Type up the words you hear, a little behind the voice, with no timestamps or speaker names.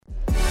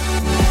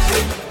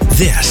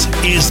This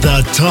is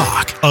the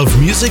talk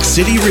of Music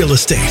City Real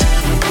Estate.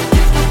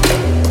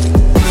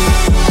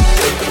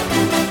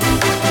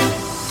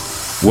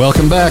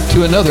 Welcome back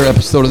to another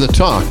episode of the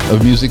Talk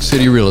of Music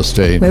City Real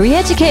Estate, where we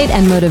educate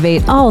and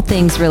motivate all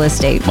things real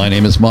estate. My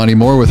name is Monty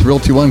Moore with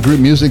Realty One Group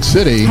Music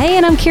City. Hey,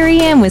 and I'm Carrie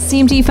Ann with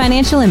CMG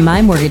Financial and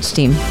My Mortgage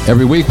Team.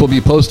 Every week we'll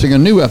be posting a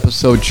new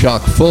episode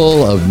chock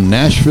full of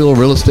Nashville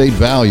real estate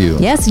value.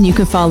 Yes, and you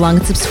can follow along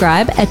and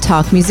subscribe at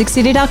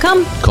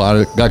talkmusiccity.com.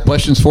 Got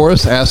questions for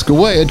us? Ask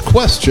away at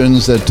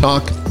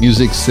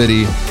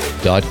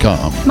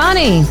questions@talkmusiccity.com.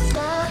 Monty.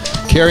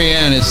 Carrie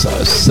Ann, it's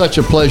such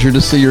a pleasure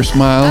to see your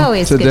smile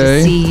Always today. Good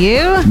to see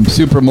you.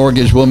 Super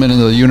mortgage woman in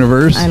the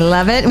universe. I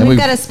love it. And we've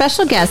got a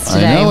special guest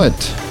today. I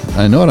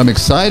know it. I'm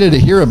excited to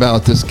hear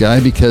about this guy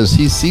because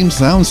he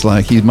sounds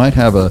like he might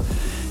have a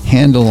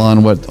handle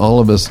on what all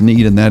of us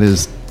need, and that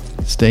is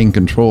staying in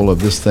control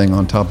of this thing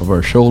on top of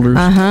our shoulders.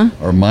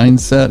 Our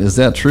mindset. Is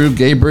that true?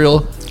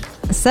 Gabriel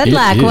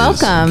Sedlak,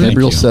 welcome.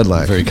 Gabriel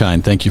Sedlak. Very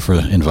kind. Thank you for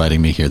inviting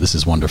me here. This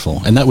is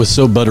wonderful. And that was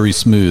so buttery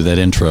smooth, that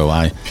intro.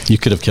 You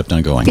could have kept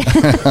on going.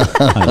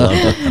 I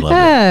loved it.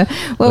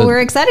 Well, we're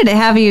excited to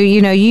have you.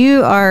 You know,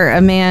 you are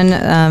a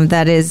man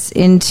that is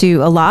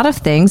into a lot of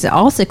things,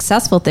 all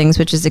successful things,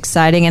 which is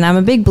exciting. And I'm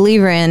a big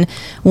believer in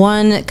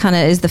one kind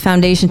of is the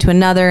foundation to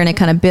another, and it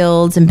kind of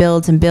builds and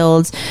builds and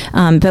builds.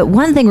 But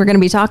one thing we're going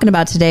to be talking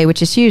about today,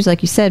 which is huge,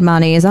 like you said,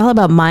 Monty, is all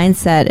about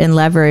mindset and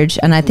leverage.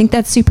 And I think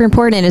that's super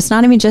important. And it's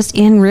not even just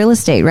in real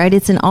estate, right?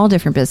 It's in all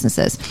different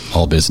businesses.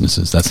 All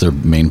businesses. That's their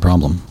main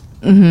problem.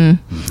 And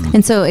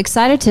so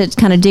excited to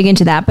kind of dig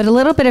into that. But a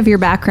little bit of your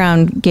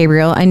background,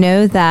 Gabriel. I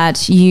know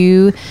that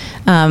you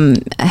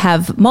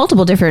have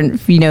multiple different,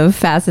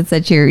 facets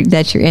that you're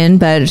in,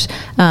 but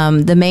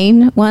the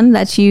main one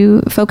that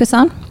you focus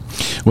on?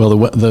 Well,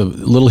 the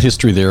little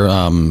history there,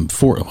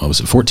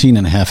 14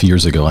 and a half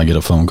years ago, I get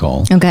a phone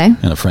call. Okay.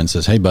 And a friend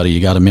says, "Hey, buddy,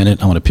 you got a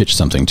minute? I want to pitch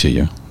something to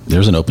you."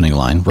 There's an opening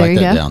line. Write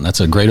that down. That's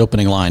a great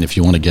opening line if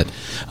you want to get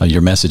your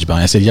message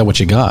by. I said, "Yeah,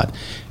 what you got?"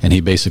 And he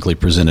basically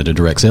presented a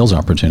direct sales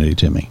opportunity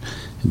to me.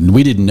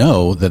 We didn't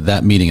know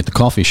that meeting at the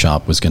coffee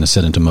shop was going to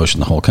set into motion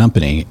the whole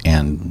company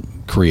and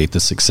create the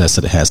success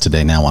that it has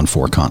today now on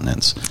 4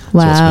 continents.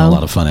 Wow. So it's been a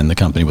lot of fun. And the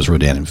company was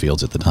Rodan &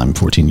 Fields at the time,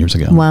 14 years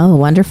ago. Wow,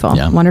 wonderful.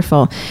 Yeah.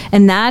 Wonderful.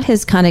 And that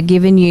has kind of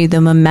given you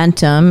the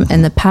momentum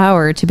and the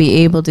power to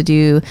be able to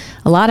do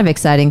a lot of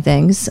exciting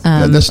things.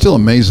 That still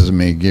amazes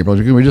me,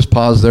 Gabriel. Can we just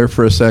pause there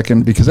for a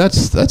second? Because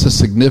that's a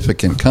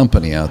significant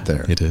company out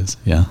there. It is,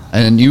 yeah.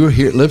 And you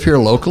live here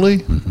locally?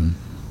 Mm-hmm.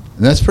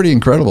 And that's pretty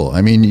incredible.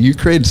 I mean, you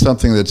created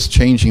something that's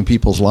changing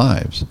people's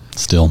lives.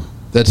 Still.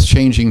 That's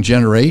changing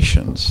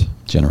generations.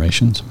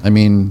 Generations? I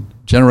mean,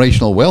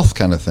 generational wealth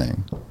kind of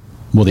thing.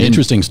 Well, the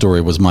interesting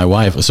story was my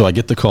wife. So I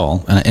get the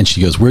call, and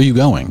she goes, "Where are you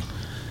going?"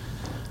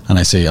 And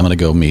I say, "I'm going to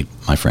go meet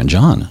my friend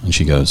John." And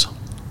she goes,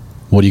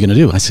 "What are you going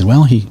to do?" I said,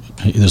 "Well,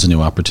 there's a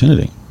new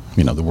opportunity."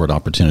 The word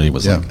opportunity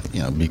was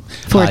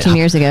 14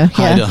 years ago.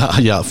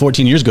 Yeah,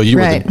 14 years ago, you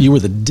were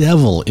the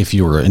devil if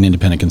you were an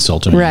independent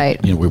consultant. Right.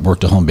 We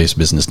worked a home-based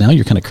business. Now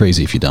you're kind of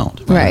crazy if you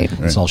don't. Right.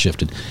 It's all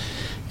shifted.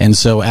 And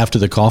so after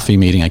the coffee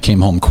meeting, I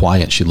came home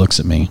quiet. She looks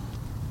at me,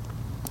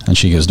 and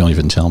she goes, "Don't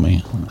even tell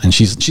me." And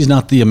she's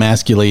not the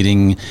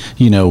emasculating,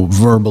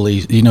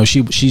 verbally.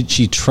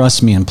 She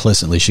trusts me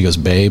implicitly. She goes,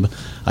 "Babe,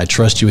 I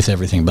trust you with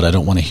everything, but I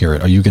don't want to hear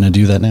it. Are you going to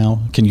do that now?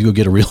 Can you go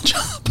get a real job?"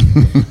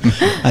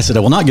 I said, "I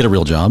will not get a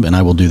real job, and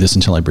I will do this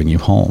until I bring you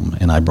home."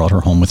 And I brought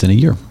her home within a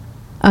year.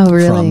 Oh,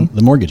 really? From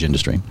the mortgage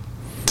industry.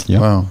 Yeah.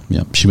 Wow.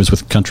 Yeah. She was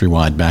with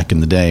Countrywide back in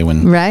the day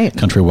when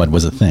Countrywide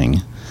was a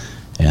thing.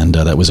 And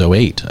that was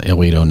 08,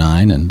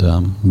 09, and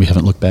we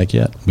haven't looked back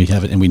yet. We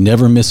haven't, and we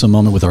never miss a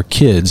moment with our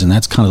kids, and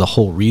that's kind of the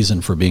whole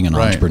reason for being an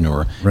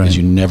entrepreneur, is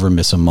you never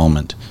miss a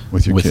moment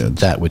with your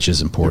kids, that which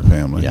is important.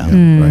 Your family,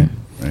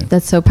 Right.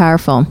 That's so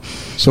powerful.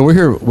 So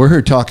we're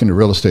here talking to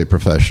real estate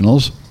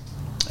professionals,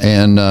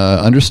 and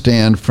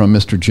understand from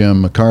Mr. Jim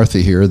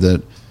McCarthy here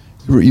that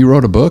you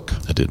wrote a book.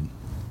 I did.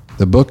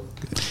 The book.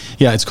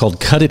 Yeah, it's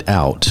called Cut It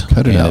Out.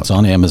 Cut It Out. It's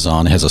on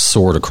Amazon. It has a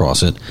sword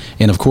across it.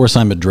 And, of course,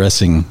 I'm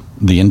addressing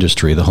the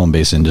industry, the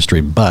home-based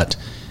industry, but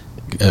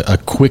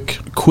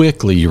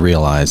quickly you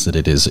realize that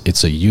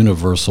it's a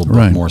universal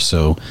book, more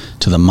so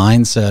to the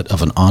mindset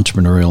of an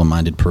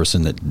entrepreneurial-minded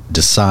person that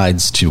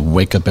decides to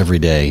wake up every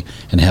day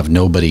and have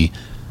nobody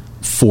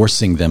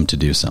forcing them to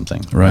do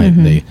something. Right.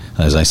 Mm-hmm. They,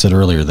 as I said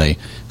earlier, they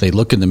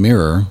look in the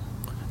mirror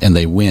and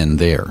they win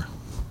there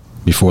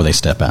before they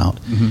step out.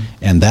 Mm-hmm.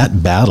 And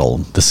that battle,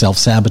 the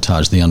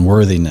self-sabotage, the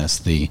unworthiness,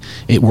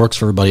 it works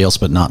for everybody else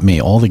but not me.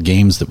 All the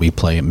games that we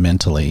play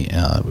mentally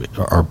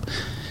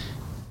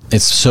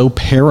it's so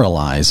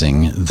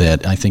paralyzing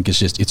that I think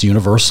it's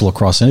universal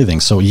across anything.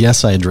 So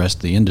yes, I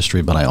addressed the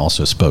industry, but I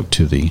also spoke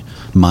to the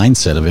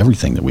mindset of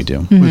everything that we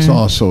do. Mm-hmm. It's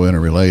also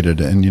interrelated.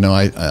 And,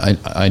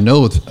 I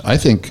know, I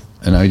think,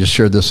 and I just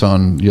shared this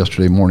on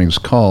yesterday morning's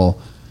call,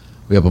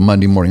 we have a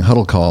Monday morning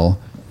huddle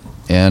call,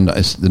 and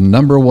the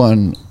number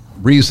one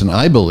reason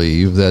I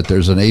believe that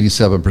there's an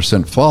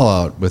 87%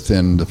 fallout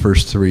within the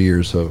first 3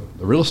 years of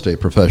the real estate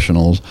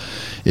professionals'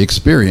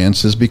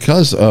 experience is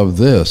because of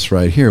this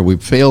right here.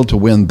 We've failed to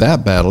win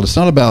that battle. It's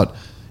not about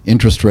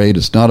interest rate.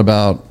 It's not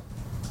about,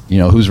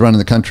 who's running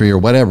the country or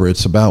whatever.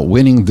 It's about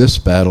winning this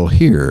battle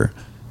here,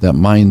 that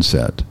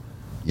mindset.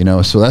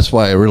 So that's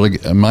why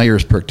my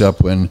ears perked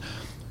up when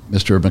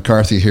Mr.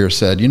 McCarthy here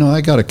said,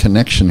 I got a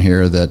connection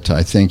here that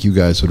I think you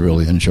guys would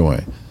really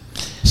enjoy.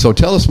 So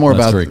tell us more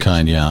about. That's very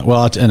kind, yeah. Well,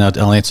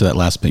 I'll answer that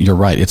last bit. You're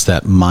right. It's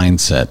that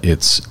mindset.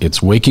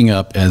 It's waking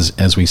up,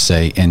 as we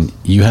say, and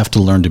you have to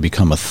learn to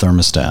become a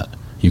thermostat.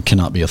 You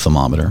cannot be a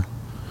thermometer,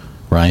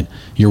 right?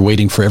 You're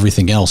waiting for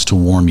everything else to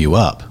warm you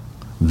up.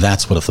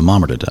 That's what a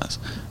thermometer does.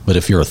 But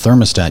if you're a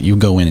thermostat, you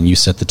go in and you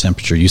set the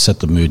temperature, you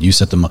set the mood, you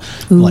set the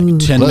like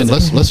 10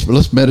 minutes.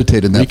 Let's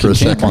meditate in that for a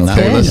second.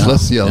 Okay,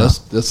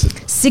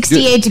 let's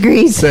 68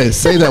 degrees.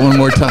 Say that one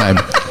more time.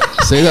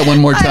 Say that one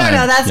more time. I don't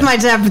know. That's my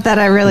temp that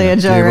I really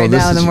enjoy right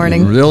now in the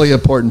morning. Really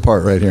important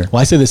part right here. Well,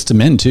 I say this to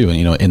men too,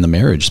 and in the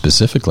marriage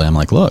specifically, I'm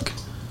like, look,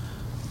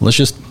 let's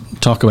just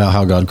talk about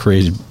how God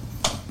created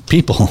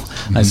people.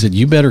 Mm-hmm. I said,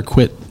 you better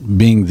quit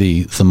being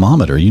the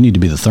thermometer. You need to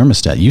be the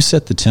thermostat. You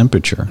set the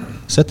temperature.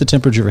 Set the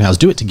temperature of your house.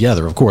 Do it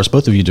together, of course.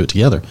 Both of you do it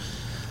together.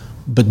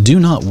 But do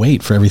not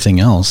wait for everything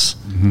else.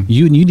 Mm-hmm.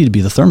 You need to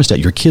be the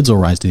thermostat. Your kids will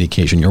rise to the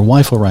occasion. Your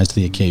wife will rise to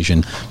the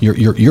occasion.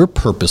 Your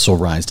purpose will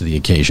rise to the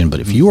occasion. But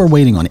if you are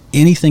waiting on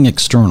anything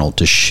external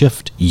to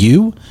shift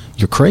you're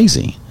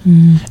crazy.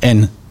 Mm-hmm.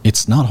 And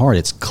it's not hard.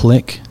 It's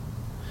click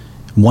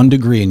 1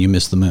 degree and you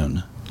miss the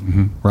moon.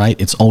 Mm-hmm. Right?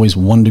 It's always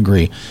 1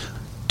 degree.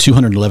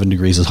 211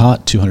 degrees is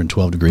hot,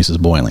 212 degrees is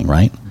boiling,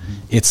 right? Mm-hmm.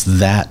 It's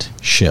that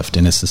shift,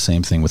 and it's the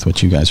same thing with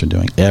what you guys are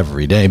doing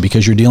every day,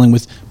 because you're dealing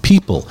with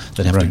people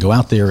that have to go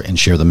out there and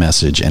share the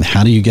message. And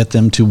how do you get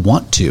them to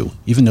want to,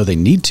 even though they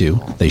need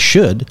to, they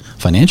should,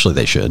 financially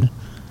they should,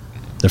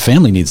 their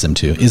family needs them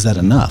to. Is that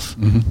enough?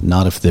 Mm-hmm.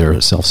 Not if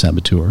they're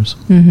self-saboteurs.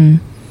 Mm-hmm.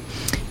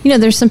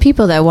 There's some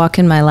people that walk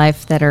in my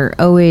life that are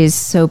always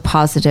so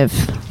positive.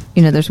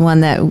 There's one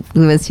that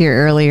was here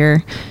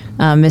earlier,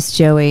 Miss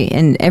Joey,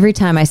 and every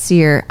time I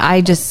see her,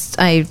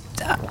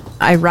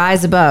 I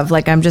rise above.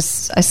 Like I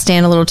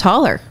stand a little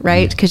taller,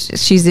 right? Because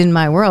she's in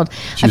my world.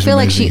 I feel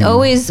like she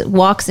always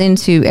walks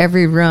into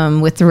every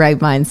room with the right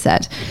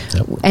mindset.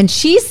 Yep. And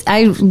she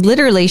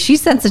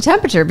sets the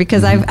temperature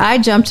because I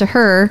jump to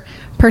her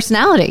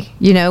personality,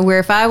 where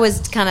if I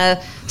was kind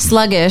of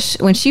sluggish,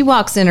 when she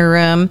walks in a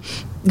room,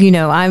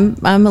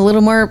 I'm a little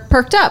more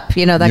perked up,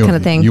 that kind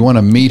of thing. You want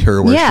to meet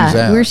her where she's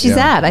at. Where she's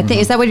at. I think,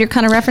 is that what you're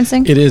kind of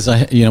referencing? It is.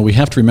 We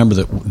have to remember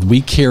that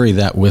we carry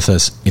that with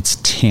us. It's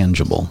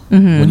tangible.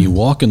 Mm-hmm. When you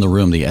walk in the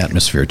room, the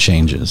atmosphere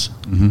changes.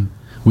 Mm-hmm.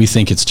 We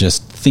think it's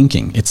just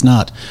thinking. It's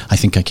not, I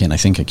think I can.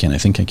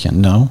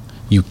 No,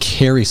 you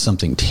carry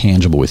something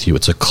tangible with you.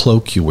 It's a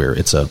cloak you wear.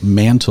 It's a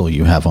mantle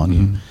you have on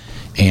you.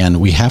 And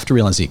we have to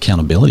realize the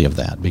accountability of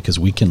that, because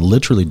we can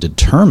literally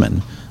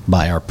determine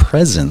by our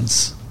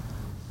presence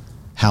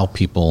how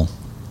people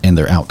and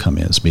their outcome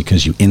is,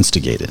 because you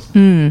instigate it.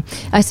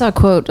 I saw a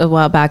quote a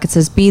while back. It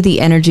says, be the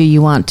energy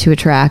you want to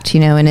attract,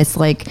 and it's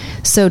like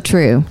so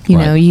true.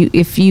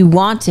 If you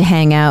want to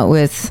hang out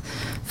with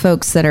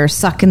folks that are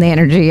sucking the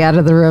energy out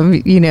of the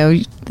room,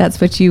 that's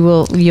what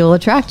you'll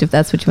attract if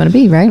that's what you want to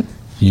be, right?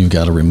 You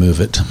got to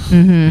remove it.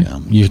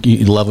 Mm-hmm. Yeah.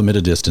 You love them at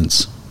a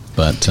distance.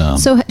 But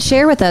so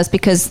share with us,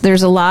 because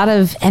there's a lot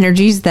of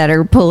energies that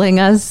are pulling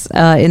us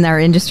in our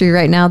industry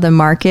right now. The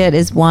market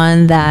is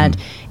one that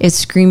is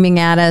screaming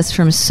at us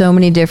from so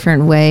many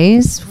different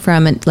ways.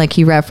 From it, like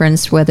you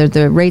referenced, whether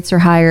the rates are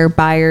higher,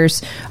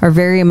 buyers are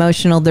very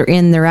emotional. They're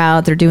in, they're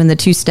out. They're doing the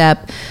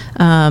two-step.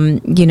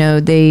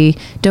 They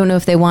don't know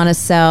if they want to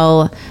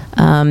sell.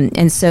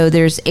 And so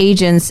there's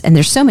agents, and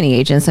there's so many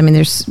agents. I mean,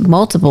 there's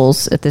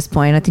multiples at this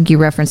point. I think you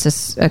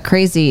referenced a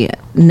crazy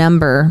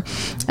number.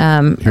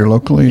 Here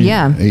locally?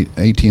 Yeah.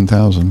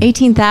 18,000.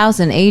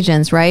 18,000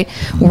 agents, right?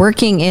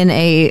 Working in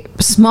a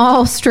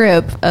small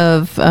strip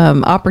of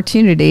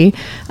opportunity,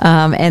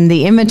 and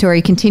the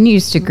inventory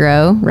continues to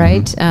grow,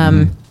 right?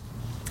 And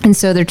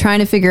so they're trying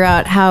to figure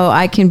out how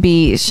I can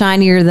be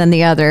shinier than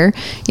the other,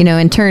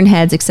 and turn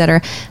heads, et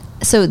cetera.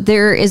 So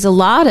there is a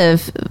lot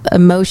of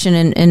emotion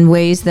in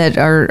ways that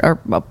are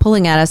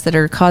pulling at us, that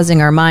are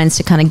causing our minds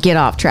to kind of get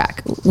off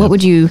track. What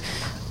would you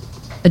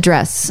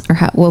address, or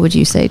what would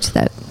you say to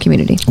that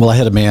community? Well, I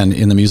had a man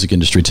in the music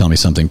industry tell me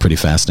something pretty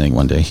fascinating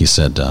one day. He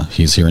said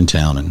he's here in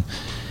town, and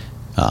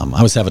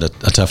I was having a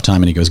tough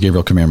time, and he goes,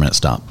 Gabriel, come here a minute,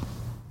 stop.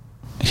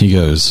 He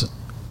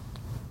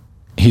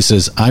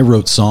says, I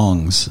wrote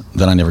songs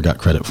that I never got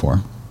credit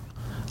for.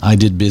 I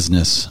did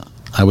business.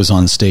 I was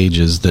on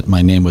stages that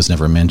my name was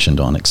never mentioned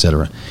on,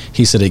 etc.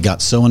 He said it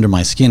got so under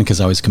my skin because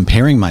I was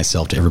comparing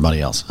myself to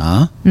everybody else.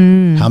 How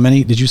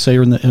many did you say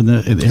are in the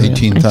area?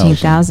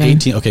 18,000.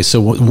 18,000. Okay, so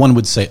one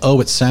would say,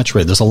 oh, it's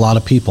saturated. There's a lot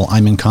of people.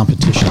 I'm in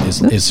competition.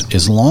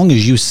 As long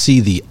as you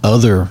see the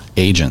other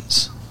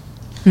agents,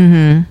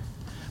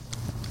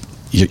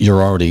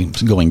 you're already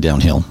going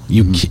downhill.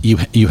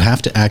 You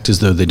have to act as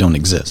though they don't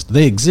exist.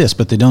 They exist,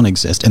 but they don't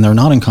exist, and they're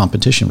not in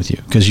competition with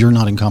you because you're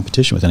not in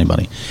competition with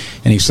anybody.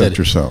 And he said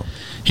yourself.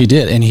 He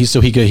did, and he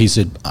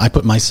said, I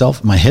put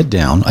my head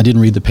down. I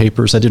didn't read the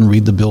papers. I didn't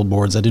read the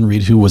billboards. I didn't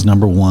read who was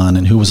number one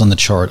and who was on the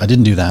chart. I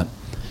didn't do that.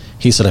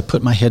 He said, I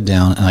put my head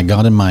down and I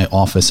got in my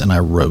office and I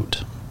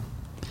wrote.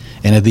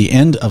 And at the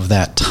end of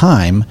that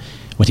time,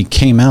 when he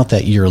came out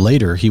that year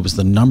later, he was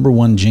the number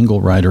one jingle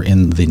writer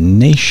in the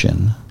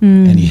nation,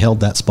 and he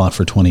held that spot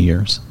for 20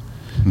 years.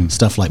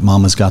 Stuff like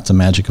Mama's Got the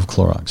Magic of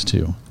Clorox,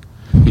 too.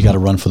 You Got to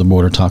Run for the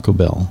Border, Taco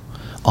Bell.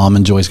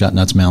 Almond Joy's Got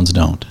Nuts, Mounds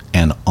Don't.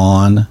 And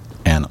on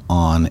and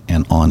on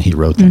and on he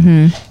wrote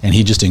them. And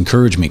he just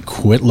encouraged me,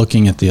 quit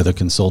looking at the other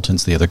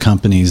consultants, the other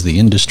companies, the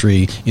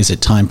industry. Is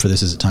it time for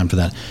this? Is it time for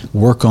that?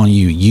 Work on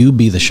you. You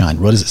be the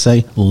shine. What does it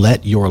say?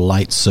 Let your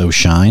light so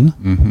shine,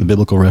 the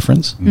biblical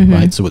reference,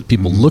 right? So when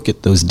people look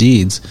at those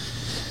deeds,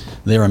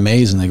 they're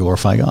amazed and they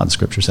glorify God,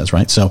 Scripture says,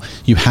 right? So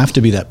you have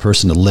to be that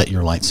person to let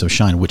your light so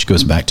shine, which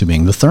goes back to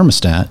being the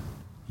thermostat.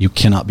 You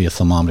cannot be a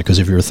thermometer, because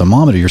if you're a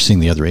thermometer, you're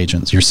seeing the other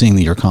agents. You're seeing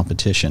your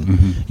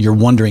competition. You're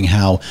wondering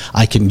how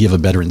I can give a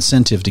better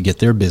incentive to get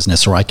their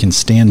business, or I can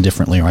stand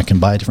differently, or I can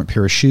buy a different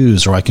pair of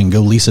shoes, or I can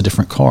go lease a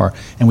different car.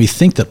 And we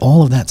think that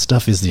all of that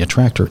stuff is the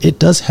attractor. It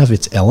does have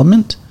its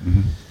element.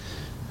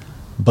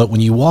 But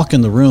when you walk in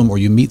the room or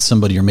you meet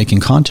somebody or making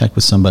contact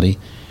with somebody,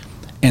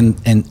 and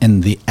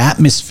the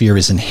atmosphere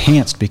is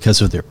enhanced because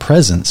of their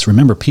presence.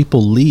 Remember,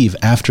 people leave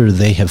after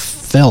they have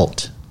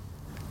felt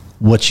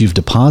what you've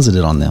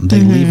deposited on them.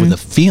 They leave with a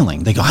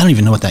feeling. They go, I don't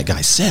even know what that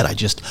guy said.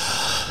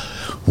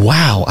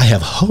 Wow, I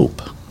have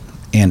hope.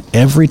 And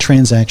every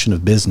transaction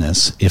of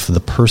business, if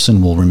the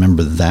person will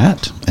remember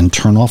that and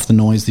turn off the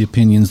noise, the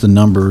opinions, the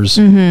numbers,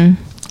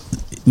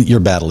 your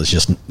battle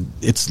is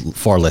it's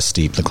far less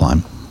steep to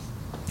climb.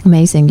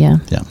 Amazing, yeah.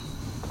 Yeah.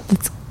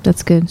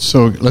 That's good.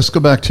 So let's go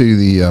back to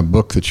the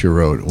book that you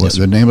wrote. What's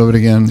the name of it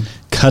again?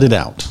 Cut It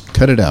Out.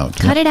 Cut It Out.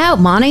 Cut it out,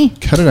 Monty.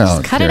 Cut it out.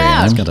 Just cut it Carrie Ann.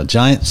 out. It's got a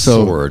giant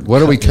sword.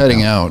 What are we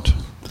cutting out?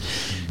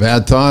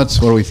 Bad thoughts?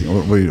 What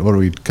are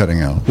we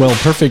cutting out? Well,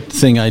 perfect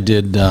thing I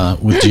did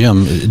with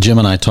Jim. Jim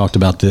and I talked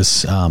about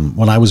this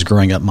when I was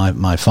growing up.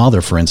 My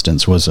father, for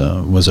instance, was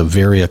a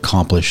very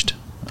accomplished,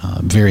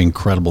 very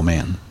incredible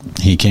man.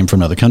 He came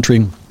from another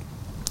country.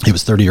 He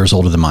was 30 years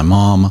older than my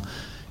mom.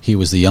 He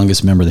was the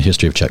youngest member of the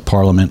history of Czech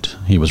Parliament.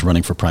 He was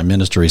running for prime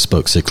minister. He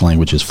spoke 6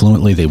 languages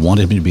fluently. They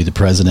wanted him to be the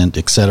president,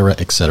 et cetera,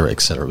 et cetera,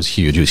 et cetera. It was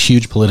huge. He was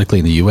huge politically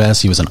in the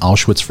U.S. He was in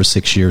Auschwitz for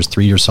 6 years,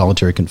 3-year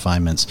solitary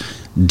confinements,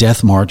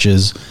 death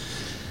marches,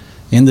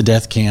 in the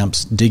death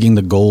camps, digging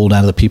the gold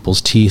out of the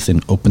people's teeth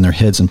and open their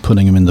heads and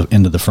putting them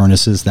into the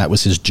furnaces. That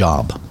was his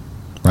job,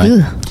 right?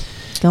 Ugh,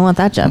 don't want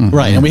that job.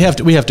 Right, and we have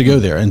to go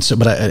there. And so,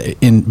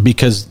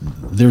 because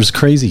there's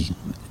crazy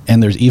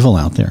and there's evil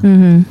out there.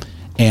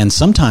 And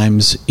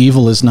sometimes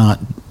evil is not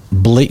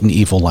blatant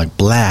evil, like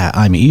blah,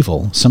 I'm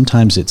evil.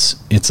 Sometimes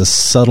it's a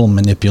subtle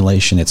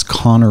manipulation. It's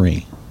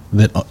connery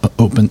that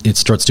it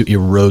starts to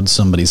erode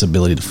somebody's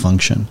ability to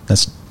function.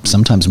 That's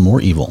sometimes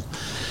more evil.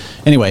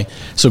 Anyway,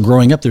 so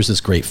growing up, there's this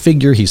great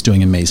figure. He's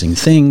doing amazing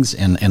things,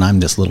 and I'm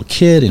this little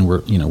kid, and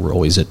we're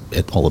always at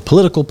all the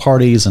political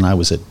parties. And I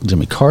was at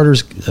Jimmy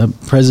Carter's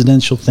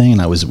presidential thing,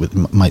 and I was with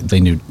they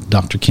knew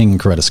Dr. King and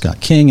Coretta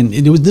Scott King, and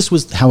this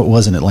was how it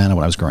was in Atlanta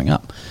when I was growing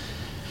up.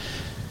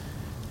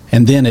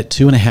 And then at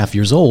 2.5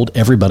 years old,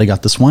 everybody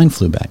got the swine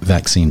flu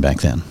vaccine back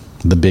then,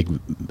 the big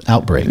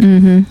outbreak.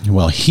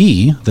 Well,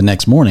 the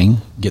next morning,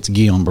 gets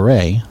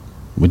Guillain-Barré.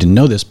 We didn't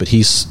know this, but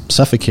he's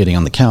suffocating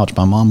on the couch.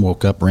 My mom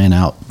woke up, ran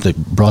out, they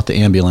brought the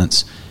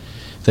ambulance,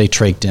 they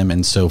trached him,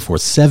 and so for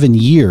 7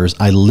 years,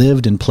 I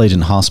lived and played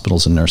in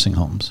hospitals and nursing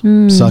homes,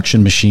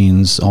 suction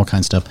machines, all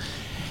kinds of stuff.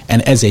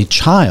 And as a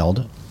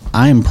child,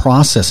 I am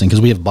processing,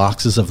 because we have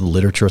boxes of the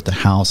literature at the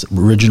house,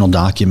 original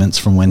documents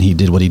from when he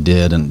did what he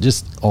did, and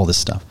just all this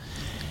stuff.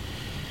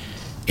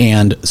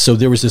 And so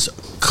there was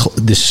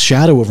this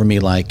shadow over me,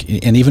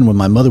 and even when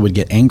my mother would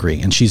get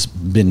angry, and she's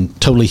been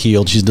totally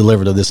healed, she's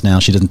delivered of this now,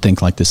 she doesn't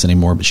think like this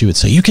anymore, but she would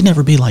say, you could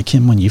never be like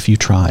him if you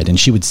tried. And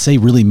she would say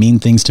really mean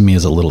things to me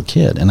as a little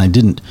kid, and I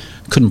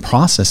couldn't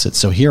process it.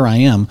 So here I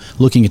am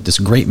looking at this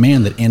great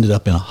man that ended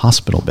up in a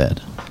hospital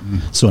bed.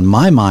 So in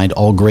my mind,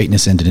 all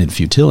greatness ended in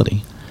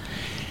futility.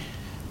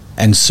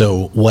 And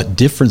so what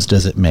difference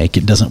does it make?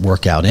 It doesn't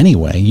work out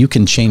anyway. You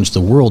can change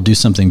the world, do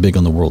something big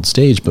on the world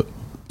stage, but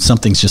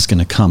something's just going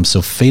to come.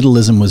 So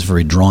fatalism was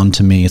very drawn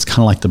to me. It's kind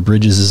of like the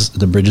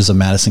bridges of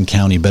Madison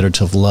County. Better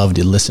to have loved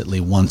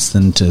illicitly once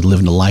than to live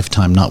in a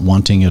lifetime not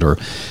wanting it, or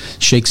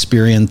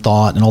Shakespearean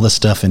thought and all this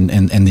stuff, and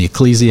the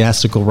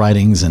ecclesiastical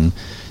writings, and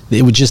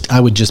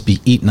I would just be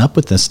eaten up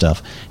with this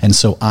stuff. And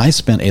so I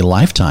spent a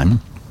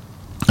lifetime,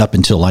 up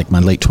until like my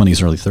late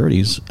 20s, early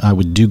 30s, I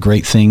would do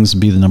great things,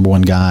 be the number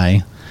one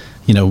guy,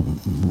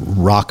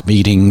 rock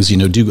meetings,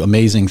 do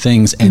amazing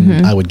things.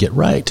 And I would get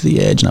right to the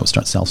edge and I would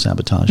start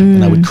self-sabotaging.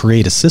 And I would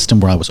create a system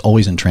where I was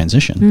always in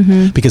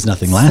transition because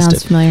nothing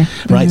lasted. Sounds familiar.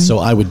 Right. So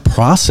I would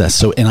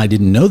process. And I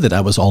didn't know that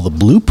I was all the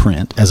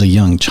blueprint as a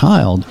young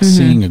child,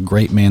 seeing a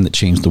great man that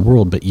changed the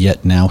world, but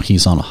yet now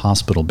he's on a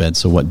hospital bed.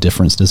 So what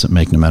difference does it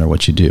make no matter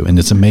what you do? And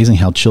it's amazing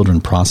how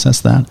children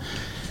process that.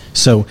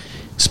 So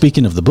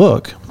speaking of the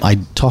book, I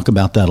talk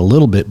about that a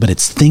little bit, but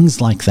it's things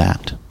like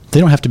that. They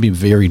don't have to be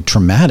very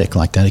dramatic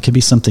like that. It could be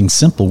something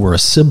simple where a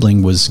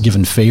sibling was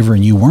given favor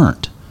and you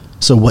weren't.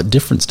 So what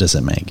difference does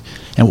it make?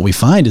 And what we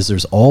find is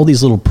there's all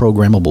these little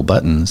programmable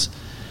buttons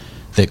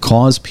that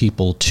cause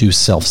people to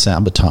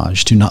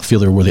self-sabotage, to not feel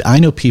they're worthy. I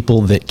know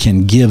people that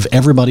can give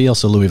everybody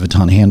else a Louis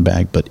Vuitton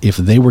handbag, but if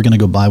they were going to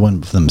go buy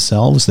one for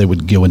themselves, they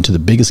would go into the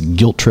biggest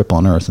guilt trip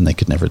on earth and they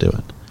could never do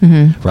it.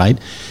 Right?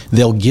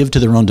 They'll give to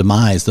their own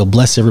demise. They'll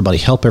bless everybody,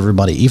 help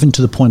everybody, even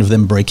to the point of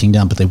them breaking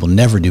down, but they will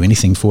never do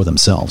anything for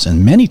themselves.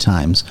 And many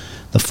times,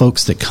 the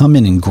folks that come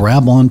in and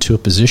grab onto a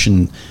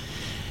position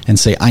and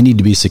say, I need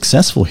to be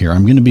successful here.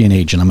 I'm going to be an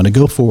agent. I'm going to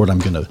go forward.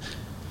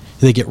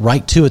 They get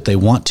right to it. They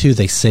want to.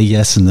 They say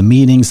yes in the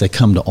meetings. They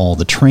come to all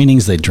the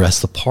trainings. They dress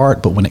the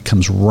part. But when it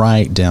comes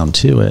right down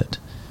to it,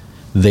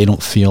 they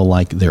don't feel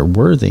like they're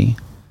worthy.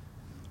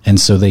 And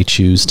so they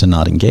choose to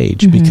not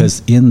engage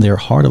because in their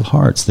heart of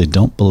hearts, they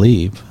don't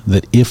believe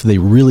that if they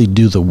really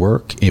do the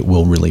work, it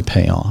will really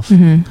pay off.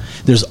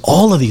 There's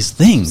all of these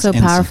things. So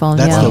powerful.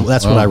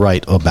 That's what I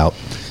write about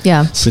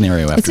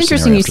scenario after It's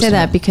interesting you say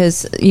that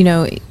because,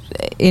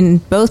 in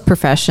both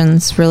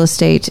professions, real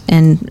estate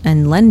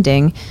and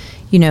lending,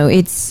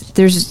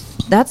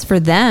 that's for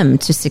them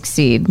to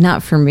succeed,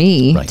 not for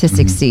me to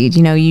succeed.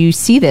 You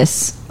see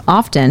this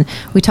often.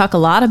 We talk a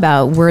lot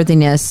about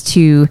worthiness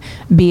to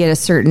be at a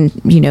certain,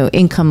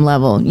 income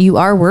level. You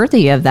are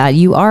worthy of that.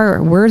 You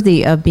are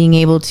worthy of being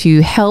able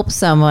to help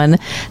someone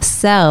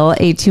sell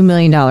a $2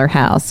 million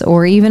house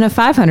or even a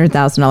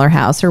 $500,000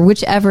 house or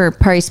whichever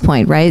price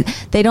point, right?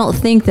 They don't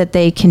think that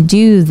they can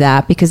do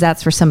that because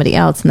that's for somebody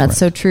else. And that's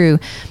so true.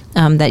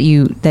 That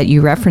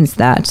you referenced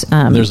that.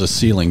 There's a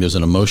ceiling. There's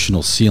an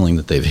emotional ceiling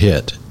that they've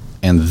hit.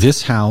 And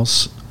this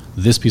house,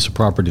 this piece of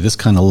property, this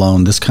kind of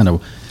loan, this kind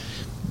of,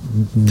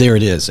 there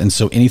it is. And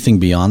so anything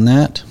beyond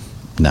that,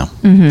 no.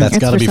 That's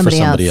got to be for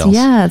somebody else.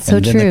 Yeah, it's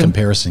so true. And then the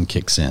comparison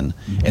kicks in.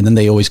 And then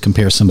they always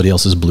compare somebody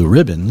else's blue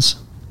ribbons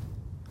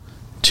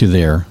to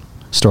their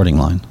starting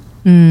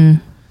line.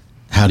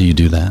 How do you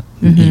do that?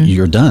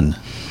 You're done.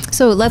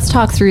 So let's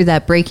talk through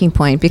that breaking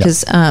point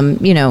because,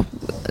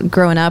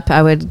 growing up,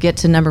 I would get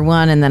to number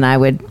one and then I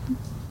would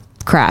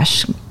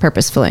crash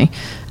purposefully.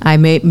 I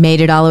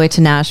made it all the way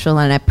to Nashville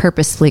and I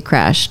purposefully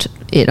crashed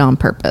it on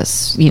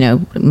purpose,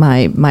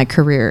 my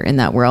career in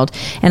that world.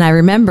 And I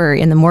remember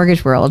in the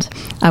mortgage world,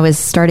 I was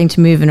starting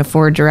to move in a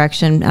forward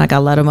direction and I got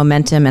a lot of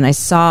momentum and I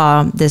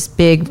saw this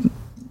big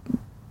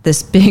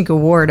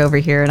award over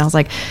here and I was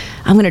like,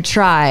 I'm going to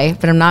try,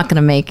 but I'm not going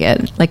to make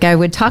it. Like I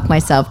would talk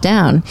myself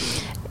down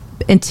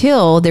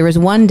until there was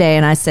one day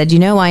and I said,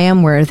 I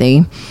am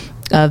worthy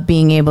of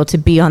being able to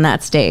be on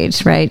that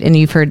stage, right? And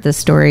you've heard this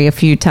story a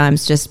few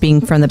times, just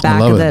being from the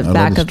back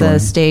of the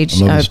stage,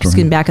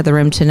 back of the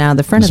room to now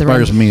the front of the room.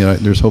 Inspires me.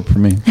 There's hope for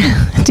me.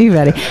 Too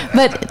buddy.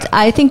 But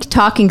I think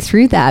talking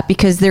through that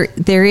because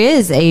there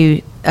is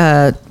a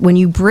when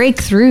you break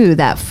through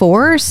that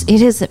force,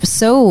 it is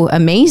so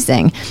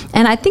amazing,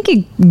 and I think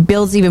it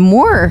builds even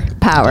more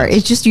power.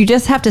 It's just you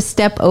just have to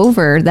step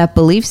over that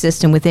belief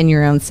system within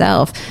your own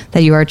self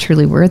that you are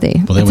truly worthy.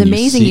 It's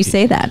amazing you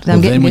say that.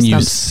 I'm getting when you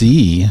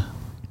see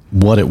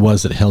what it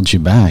was that held you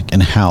back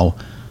and how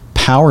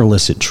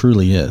powerless it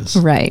truly is.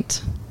 Right.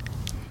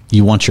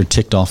 You want your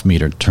ticked off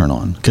meter to turn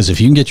on. Because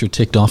if you can get your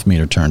ticked off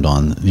meter turned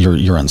on,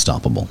 you're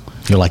unstoppable.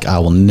 You're like, I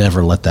will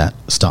never let that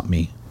stop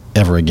me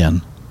ever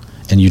again.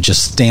 And you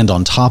just stand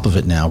on top of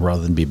it now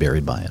rather than be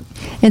buried by it.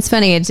 It's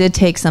funny. It did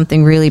take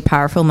something really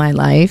powerful in my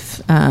life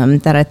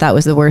that I thought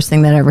was the worst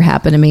thing that ever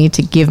happened to me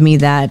to give me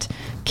that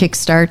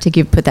kickstart,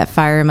 to put that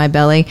fire in my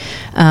belly,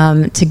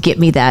 to get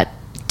me that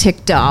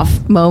ticked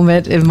off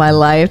moment in my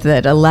life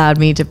that allowed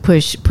me to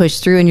push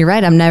through. And you're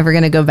right, I'm never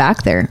going to go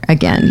back there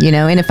again,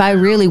 and if I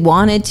really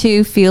wanted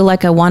to feel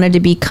like I wanted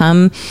to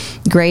become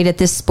great at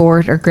this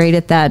sport or great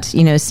at that,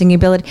 singing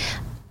ability,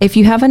 if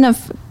you have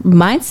enough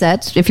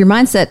mindset, if your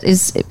mindset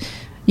is,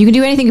 you can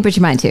do anything you put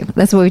your mind to.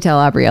 That's what we tell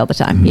Aubrey all the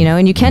time,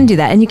 and you can do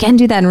that. And you can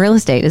do that in real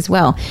estate as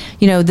well.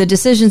 The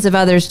decisions of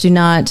others do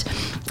not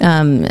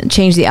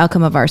change the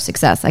outcome of our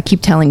success. I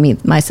keep telling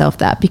myself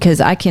that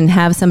because I can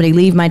have somebody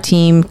leave my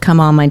team, come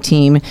on my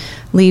team,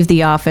 leave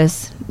the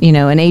office.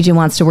 An agent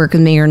wants to work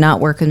with me or not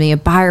work with me. A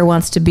buyer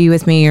wants to be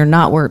with me or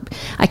not work.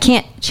 I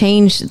can't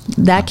change.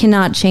 That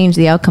cannot change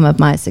the outcome of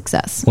my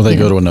success. Well, they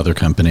go to another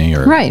company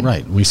or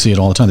right. We see it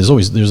all the time.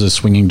 There's a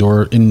swinging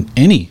door in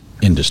any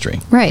industry.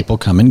 Right. People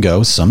come and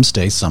go. Some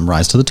stay. Some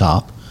rise to the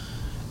top,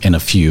 and a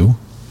few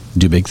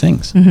do big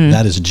things.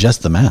 That is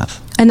just the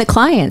math. And the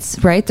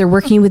clients, right? They're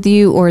working with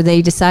you, or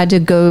they decide to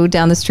go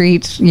down the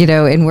street,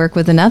 and work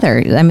with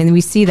another. I mean,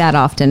 we see that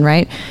often,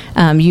 right?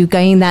 You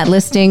gain that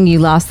listing, you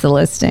lost the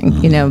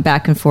listing,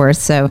 back and forth.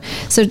 So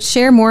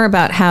share more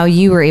about how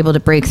you were able to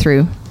break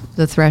through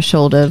the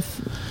threshold of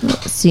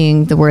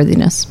seeing the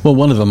worthiness. Well,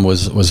 one of them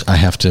was I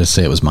have to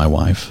say it was my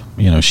wife.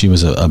 She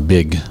was a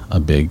big,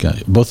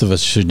 both of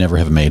us should never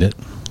have made it.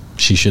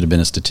 She should have been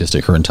a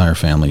statistic. Her entire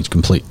family,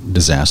 complete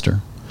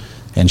disaster.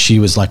 And she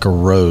was like a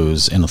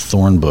rose in a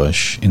thorn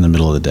bush in the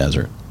middle of the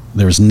desert.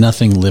 There was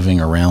nothing living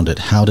around it.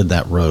 How did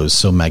that rose,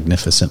 so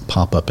magnificent,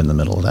 pop up in the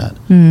middle of that?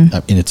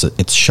 And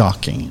it's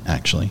shocking,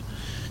 actually.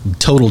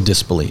 Total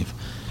disbelief.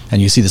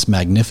 And you see this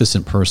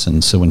magnificent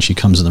person, so when she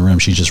comes in the room,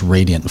 she's just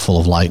radiant and full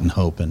of light and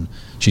hope, and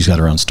she's got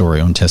her own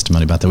story, own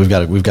testimony about that. We're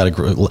going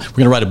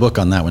to write a book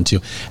on that one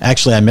too.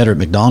 Actually, I met her at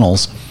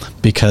McDonald's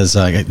because,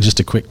 just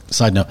a quick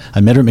side note,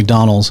 I met her at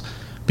McDonald's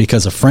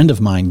because a friend of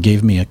mine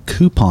gave me a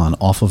coupon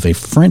off of a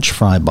French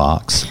fry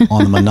box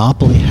on the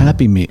Monopoly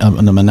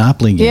on the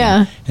Monopoly game.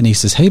 Yeah. And he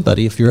says, "Hey,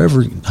 buddy, if you're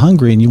ever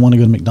hungry and you want to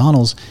go to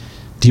McDonald's,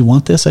 do you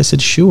want this?" I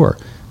said, "Sure."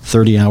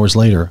 30 hours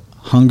later,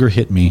 hunger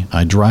hit me.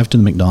 I drive to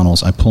the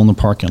McDonald's. I pull in the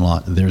parking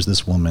lot. There's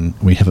this woman.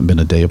 We haven't been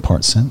a day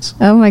apart since.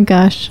 Oh my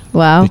gosh!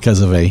 Wow.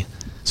 Because of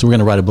so we're going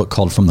to write a book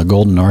called "From the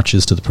Golden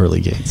Arches to the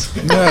Pearly Gates,"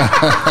 and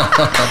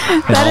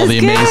all the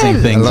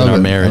amazing things in our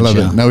marriage. I love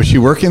it. Now, was she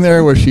working there,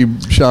 or was she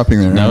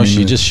shopping there? No,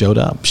 she just showed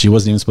up. She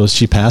wasn't even supposed to.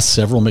 She passed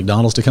several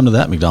McDonald's to come to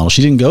that McDonald's.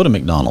 She didn't go to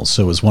McDonald's,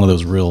 so it was one of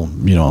those real,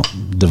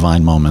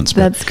 divine moments.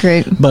 That's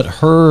great. But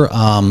her,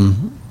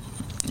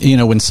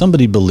 when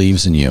somebody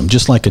believes in you,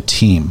 just like a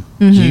team,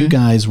 you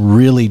guys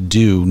really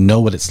do know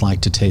what it's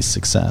like to taste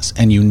success,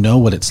 and you know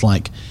what it's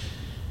like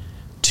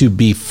to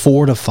be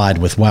fortified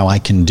with, wow, I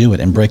can do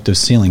it, and break those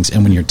ceilings.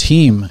 And when your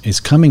team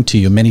is coming to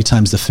you, many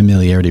times the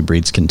familiarity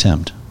breeds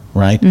contempt,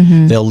 right?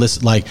 They'll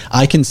listen. Like,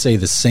 I can say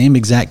the same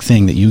exact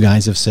thing that you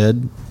guys have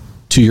said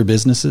to your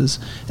businesses,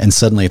 and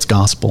suddenly it's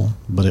gospel,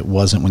 but it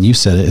wasn't when you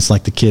said it. It's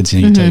like the kids,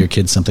 you tell your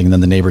kids something, and then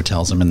the neighbor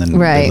tells them, and then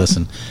they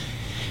listen.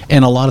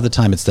 And a lot of the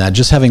time it's that,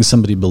 just having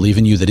somebody believe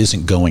in you that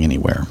isn't going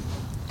anywhere.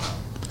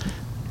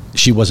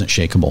 She wasn't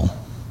shakeable.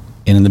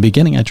 And in the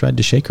beginning, I tried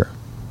to shake her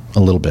a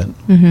little bit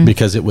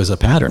because it was a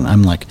pattern.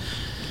 I'm like,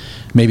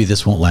 maybe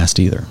this won't last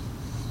either.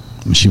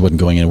 And she wasn't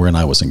going anywhere, and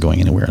I wasn't going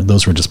anywhere.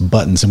 Those were just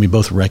buttons, and we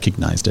both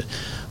recognized it.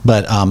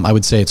 But I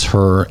would say it's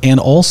her. And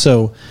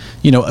also,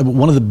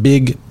 one of the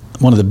big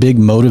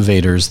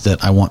motivators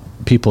that I want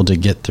people to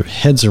get their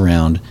heads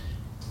around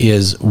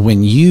is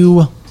when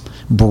you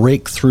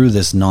break through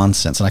this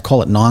nonsense. And I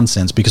call it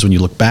nonsense because when you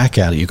look back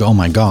at it, you go, oh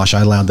my gosh,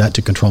 I allowed that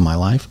to control my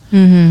life.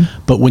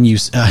 But when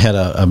I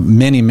had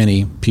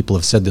many people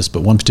have said this,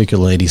 but one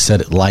particular lady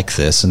said it like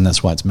this, and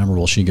that's why it's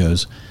memorable. She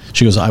goes,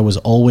 I was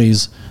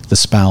always the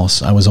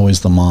spouse. I was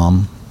always the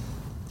mom.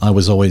 I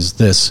was always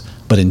this.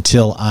 But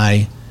until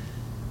I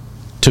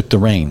took the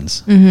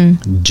reins,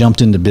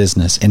 jumped into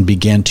business, and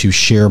began to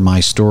share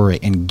my story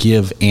and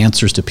give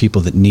answers to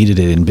people that needed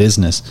it in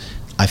business,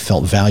 I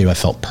felt value, I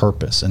felt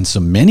purpose. And so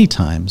many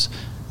times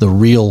the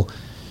real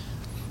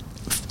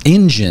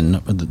engine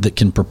that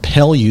can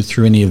propel you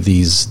through any of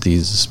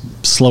these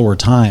slower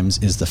times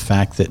is the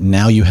fact that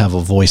now you have a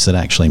voice that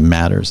actually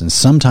matters. And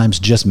sometimes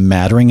just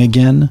mattering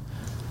again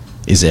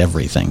is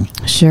everything.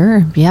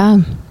 Sure, yeah.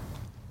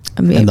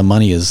 And the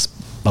money is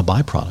a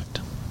byproduct.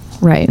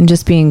 Right, and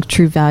just being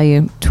true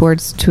value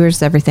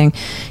towards everything.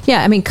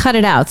 Yeah, cut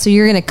it out. So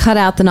you're going to cut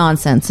out the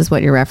nonsense is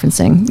what you're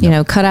referencing.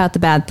 Yep. Cut out the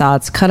bad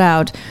thoughts, cut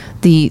out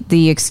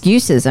the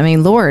excuses.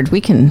 Lord,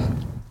 we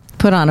can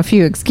put on a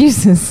few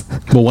excuses.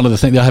 Well, one of the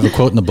things, I have a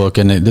quote in the book,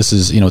 and this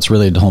is, it's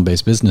related to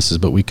home-based businesses,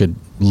 but we could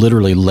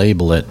literally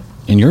label it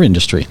in your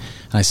industry.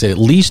 And I say, at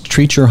least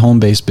treat your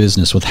home-based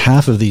business with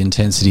half of the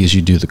intensity as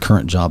you do the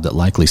current job that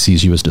likely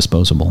sees you as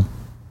disposable.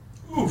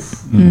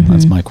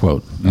 That's my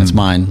quote. That's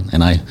mine,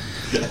 and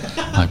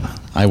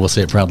I will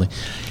say it proudly.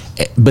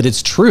 But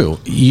it's true.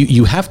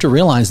 You have to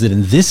realize that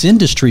in this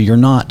industry,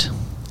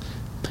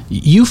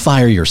 you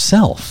fire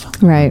yourself.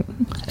 Right.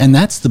 And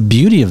that's the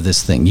beauty of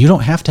this thing. You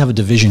don't have to have a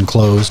division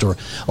closed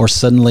or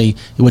suddenly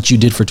what you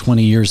did for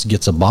 20 years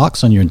gets a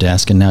box on your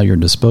desk and now you're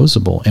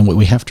disposable. And what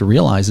we have to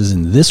realize is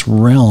in this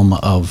realm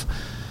of,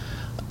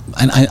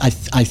 and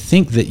I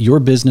think that your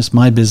business,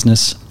 my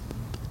business,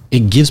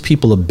 it gives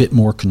people a bit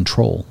more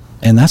control.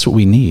 And that's what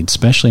we need,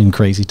 especially in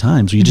crazy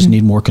times. You just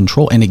need more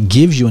control, and it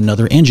gives you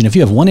another engine. If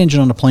you have one engine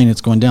on a plane,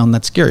 it's going down,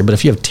 that's scary. But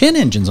if you have 10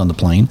 engines on the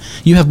plane,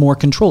 you have more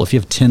control. If you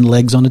have 10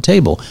 legs on a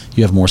table,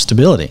 you have more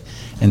stability.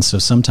 And so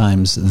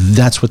sometimes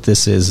that's what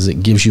this is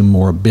it gives you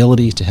more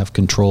ability to have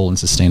control and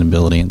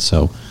sustainability. And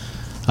so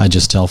I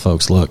just tell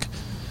folks, look,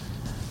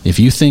 if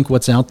you think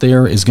what's out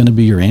there is going to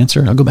be your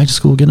answer, I'll go back to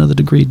school, get another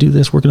degree, do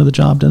this, work another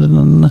job,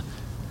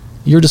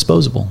 you're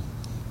disposable.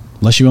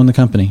 Unless you own the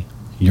company,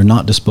 you're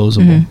not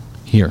disposable.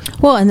 here.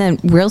 Well, and then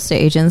real estate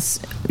agents,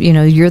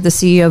 you're the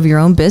CEO of your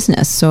own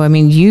business. So, I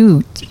mean,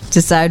 you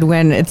decide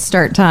when it's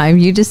start time.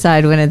 You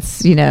decide when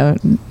it's,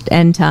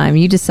 end time.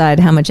 You decide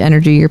how much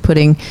energy you're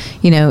putting,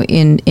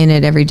 in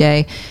it every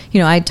day.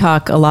 I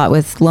talk a lot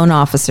with loan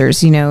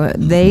officers,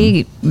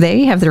 they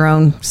have their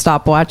own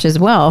stopwatch as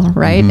well.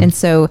 Right. And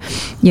so,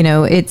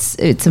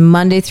 it's a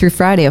Monday through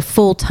Friday, a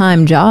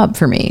full-time job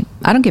for me.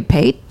 I don't get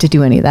paid to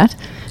do any of that.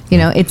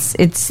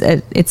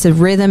 It's a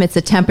rhythm. It's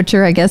a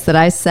temperature, I guess, that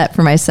I set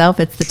for myself.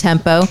 It's the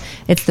tempo.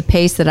 It's the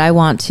pace that I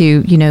want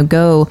to,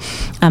 go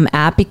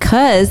at,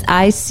 because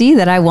I see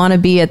that I want to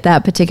be at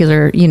that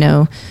particular,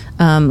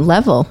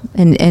 level.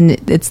 And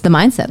it's the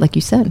mindset, like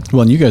you said.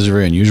 Well, and you guys are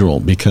very unusual,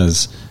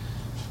 because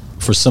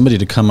for somebody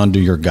to come under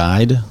your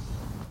guide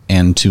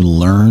and to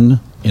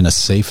learn in a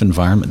safe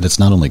environment, that's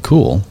not only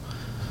cool,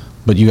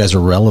 but you guys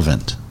are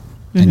relevant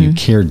and you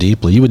care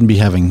deeply. You wouldn't be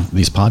having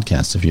these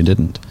podcasts if you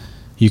didn't.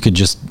 You could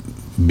just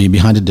be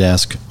behind a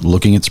desk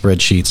looking at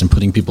spreadsheets and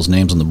putting people's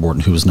names on the board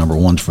and who was number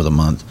one for the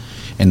month,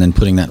 and then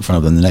putting that in front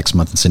of them the next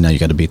month and say, now you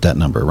got to beat that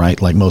number,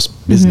 right? Like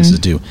most businesses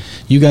do.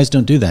 You guys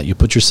don't do that. You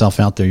put yourself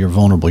out there. You're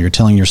vulnerable. You're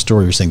telling your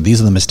story. You're saying, these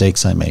are the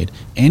mistakes I made.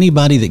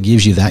 Anybody that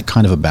gives you that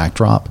kind of a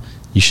backdrop,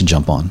 you should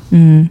jump on.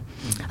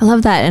 I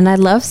love that. And I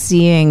love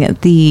seeing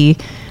the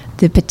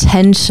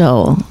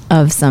potential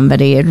of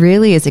somebody. It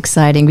really is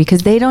exciting,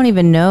 because they don't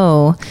even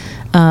know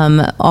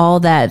all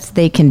that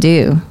they can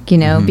do,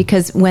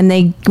 because when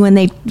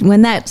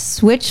that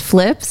switch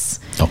flips,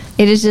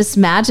 it is just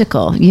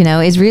magical,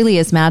 it really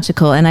is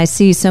magical. And I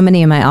see so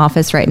many in my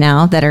office right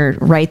now that are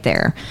right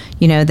there,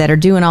 that are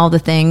doing all the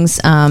things.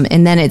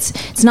 And then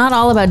it's not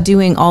all about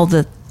doing all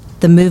the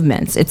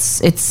movements.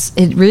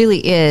 It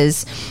really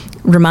is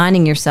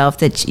reminding yourself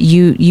that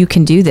you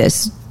can do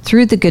this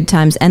through the good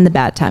times and the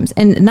bad times.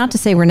 And not to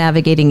say we're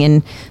navigating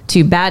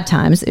into bad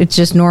times, it's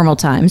just normal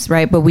times,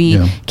 right? But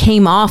we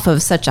came off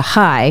of such a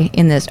high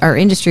in our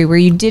industry where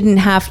you didn't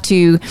have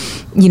to,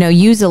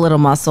 use a little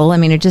muscle. I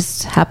mean, it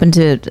just happened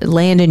to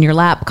land in your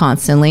lap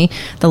constantly.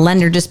 The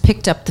lender just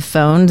picked up the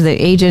phone. The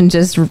agent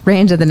just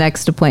ran to the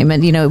next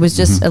appointment. It was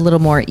just a little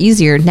more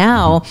easier.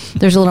 Now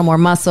there's a little more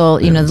muscle,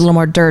 there's a little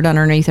more dirt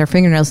underneath our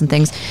fingernails and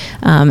things.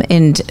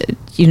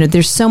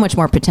 There's so much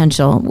more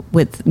potential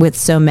with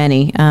so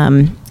many,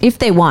 if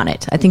they want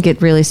it. I think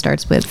it really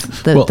starts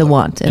with the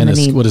want and the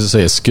need. What does it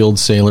say? A skilled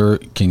sailor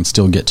can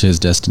still get to his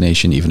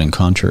destination even in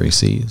contrary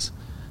seas.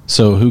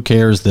 So who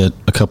cares that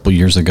a couple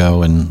years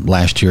ago and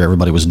last year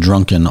everybody was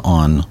drunken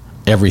on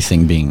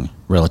everything being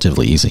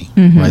relatively easy,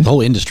 right? The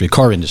whole industry,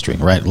 car industry,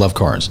 right? Love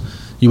cars.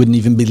 You wouldn't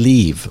even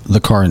believe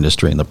the car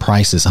industry and the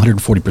prices,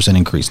 140%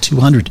 increase,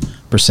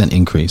 200%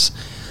 increase.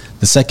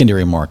 The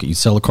secondary market, you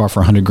sell a car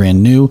for $100,000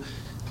 new,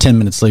 10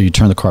 minutes later, you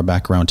turn the car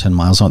back around 10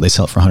 miles on it, they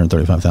sell it for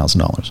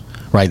 $135,000,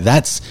 right?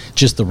 That's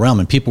just the realm.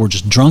 And people were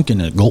just drunk in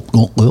it. Gulp,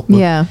 gulp, gulp.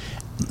 Yeah.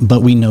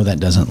 But we know that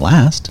doesn't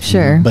last.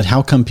 Sure. But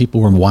how come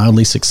people were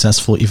wildly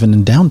successful even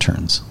in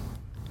downturns,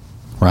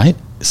 right?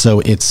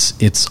 So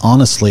it's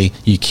honestly,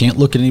 you can't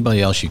look at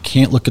anybody else. You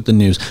can't look at the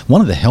news.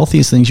 One of the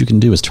healthiest things you can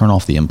do is turn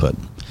off the input.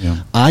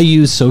 Yeah. I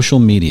use social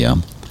media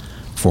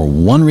for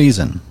one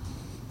reason.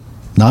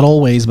 Not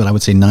always, but I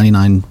would say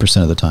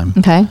 99% of the time.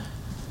 Okay.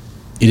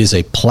 It is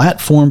a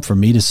platform for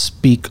me to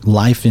speak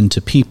life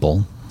into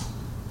people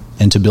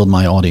and to build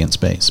my audience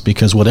base.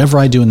 Because whatever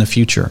I do in the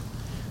future,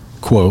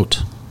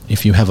 quote,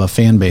 if you have a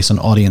fan base, an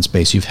audience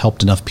base, you've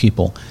helped enough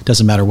people,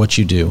 doesn't matter what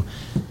you do.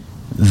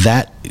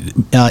 That,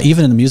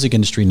 even in the music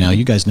industry now,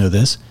 you guys know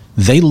this,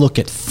 they look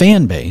at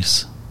fan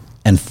base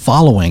and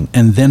following,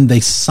 and then they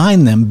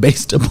sign them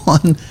based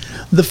upon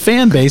the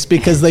fan base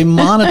because they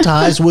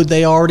monetize what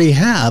they already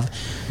have,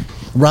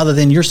 rather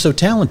than you're so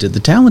talented. The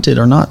talented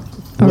are not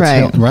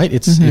right.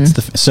 It's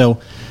so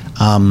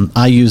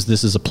I use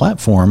this as a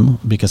platform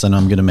because I know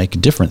I'm going to make a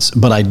difference.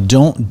 But I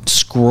don't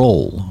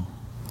scroll.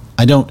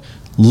 I don't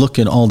look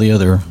at all the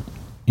other,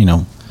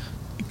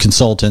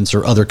 consultants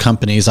or other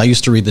companies. I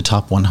used to read the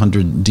top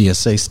 100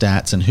 DSA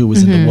stats and who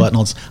was into what and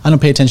all this. I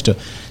don't pay attention to it.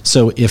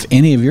 So if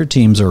any of your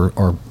teams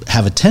are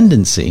have a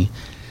tendency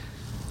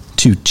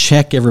to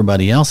check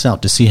everybody else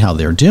out to see how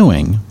they're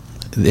doing,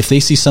 if they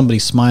see somebody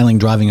smiling,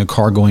 driving a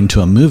car, going to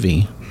a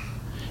movie,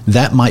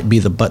 that might be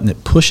the button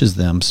that pushes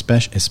them,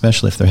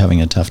 especially if they're having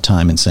a tough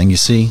time, and saying, you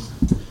see,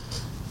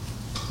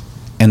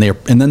 and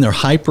then they're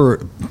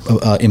hyper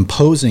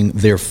imposing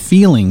their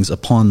feelings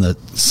upon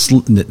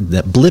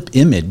that blip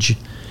image,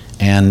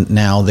 and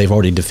now they've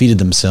already defeated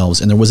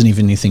themselves, and there wasn't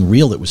even anything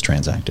real that was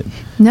transacted.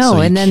 No, so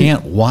and you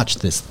can't watch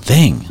this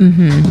thing.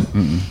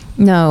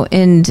 No,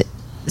 and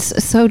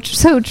so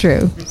true.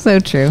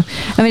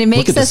 I mean, it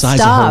makes us stop. Look at the size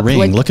of her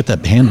ring. Look at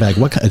that handbag.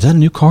 Is that a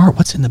new car?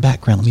 What's in the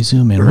background? Let me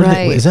zoom in.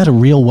 Right. Is that a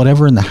real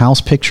whatever in the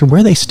house picture? Where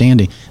are they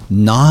standing?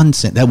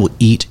 Nonsense. That will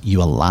eat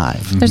you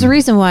alive. There's a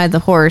reason why the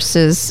horse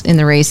is in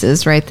the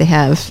races, right? They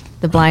have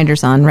the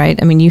blinders on,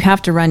 right? I mean, you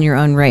have to run your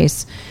own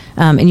race.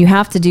 And you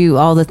have to do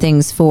all the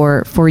things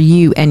for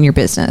you and your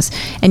business.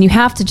 And you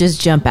have to just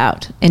jump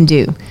out and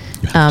do.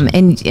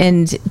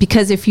 And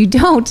because if you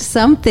don't,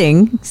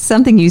 something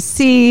you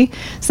see,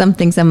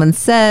 something someone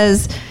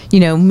says,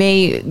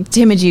 may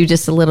timid you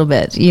just a little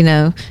bit.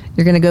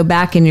 You're going to go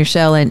back in your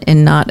shell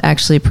and not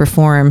actually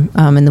perform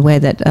in the way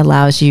that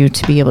allows you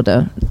to be able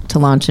to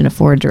launch in a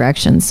forward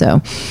direction.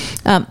 So,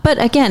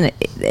 but again,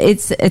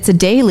 it's a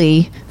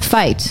daily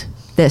fight.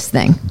 This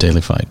thing,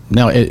 daily fight.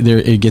 Now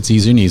it gets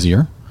easier and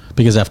easier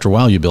because after a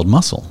while you build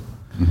muscle.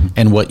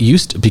 And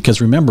because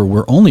remember,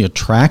 we're only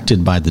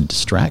attracted by the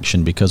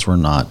distraction because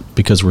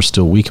we're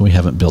still weak and we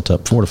haven't built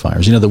up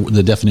fortifiers.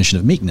 The definition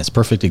of meekness,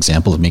 perfect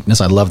example of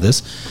meekness. I love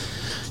this.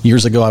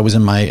 Years ago, I was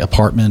in my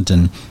apartment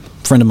and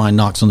a friend of mine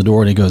knocks on the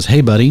door and he goes,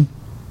 "Hey buddy,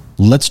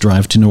 let's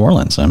drive to New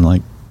Orleans." I'm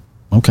like,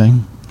 okay.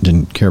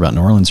 Didn't care about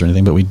New Orleans or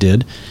anything, but we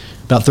did.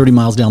 About 30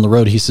 miles down the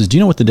road, he says, "Do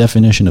you know what the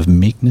definition of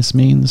meekness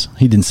means?"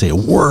 He didn't say a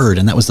word,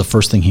 and that was the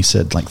first thing he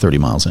said, like 30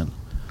 miles in.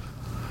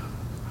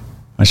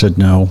 I said,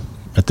 "No.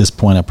 At this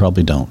point, I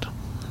probably don't."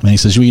 And he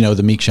says,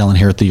 "The meek shall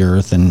inherit the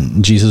earth,"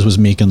 and Jesus was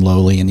meek and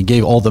lowly, and he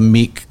gave all the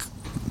meek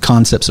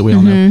concepts that we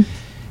all know.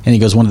 And he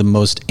goes, one of the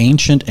most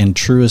ancient and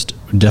truest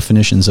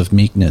definitions of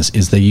meekness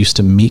is they used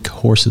to meek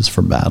horses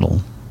for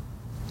battle.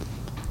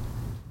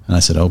 And I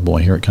said, "Oh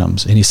boy, here it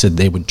comes." And he said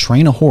they would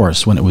train a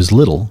horse when it was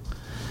little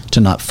to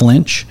not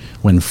flinch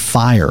when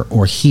fire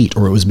or heat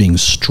or it was being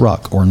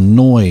struck or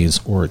noise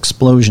or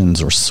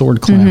explosions or sword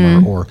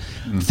clamor or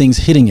things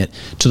hitting it,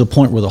 to the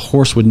point where the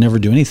horse would never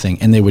do anything.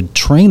 And they would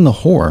train the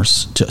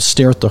horse to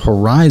stare at the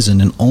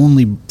horizon and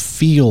only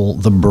feel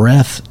the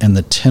breath and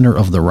the tenor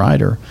of the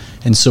rider.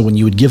 And so when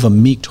you would give a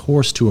meeked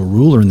horse to a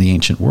ruler in the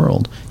ancient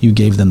world, you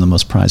gave them the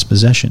most prized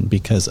possession,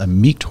 because a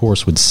meeked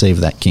horse would save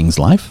that king's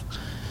life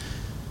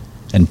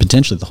and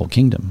potentially the whole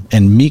kingdom.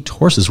 And meeked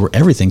horses were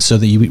everything. So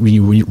that when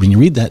you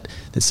read that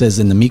says,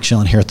 "And the meek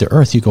shall inherit the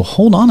earth," you go,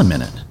 hold on a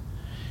minute.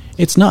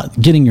 It's not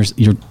getting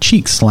your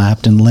cheeks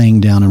slapped and laying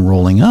down and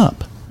rolling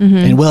up.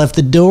 And well, if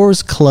the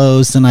door's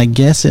closed, then I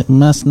guess it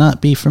must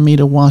not be for me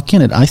to walk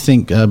in it. I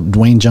think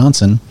Dwayne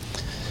Johnson,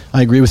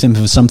 I agree with him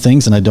with some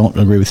things, and I don't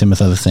agree with him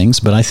with other things,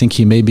 but I think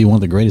he may be one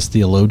of the greatest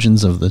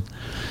theologians of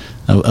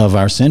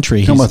our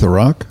century. Talking about The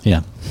Rock?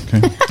 Yeah.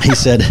 Okay. He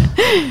said,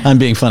 I'm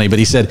being funny, but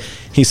he said,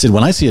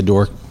 when I see a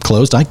door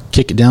closed, I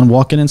kick it down,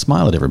 walk in, and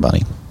smile at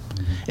everybody.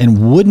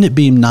 And wouldn't it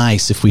be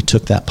nice if we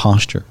took that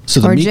posture? So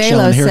the meek shall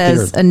inherit the earth. Or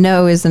J-Lo says a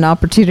no is an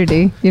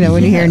opportunity.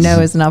 When you hear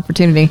no is an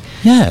opportunity.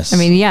 Yes.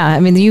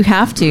 You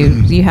have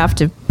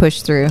to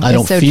push through. I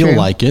don't feel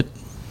like it.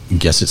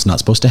 Guess it's not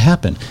supposed to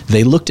happen.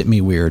 They looked at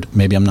me weird.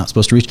 Maybe I'm not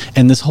supposed to reach.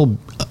 And this whole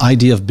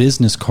idea of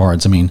business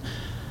cards,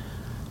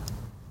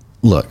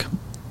 look,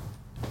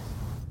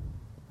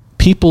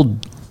 people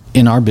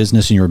in our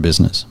business and your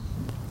business,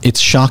 it's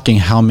shocking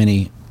how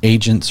many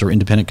agents or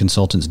independent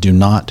consultants do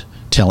not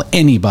tell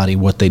anybody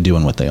what they do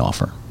and what they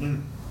offer.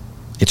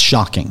 It's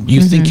shocking.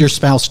 You think your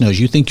spouse knows,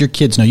 you think your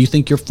kids know, you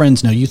think your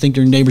friends know, you think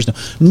your neighbors know.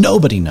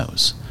 Nobody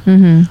knows.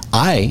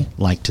 I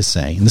like to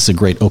say, and this is a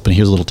great open,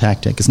 here's a little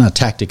tactic. It's not a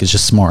tactic, it's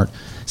just smart.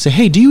 Say,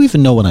 "Hey, do you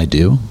even know what I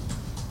do?"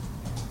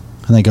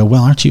 And they go,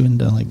 "Well, aren't you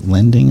into like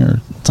lending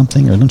or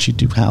something? Or don't you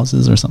do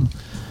houses or something?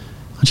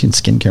 Aren't you in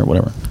skincare or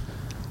whatever?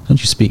 Don't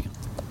you speak?"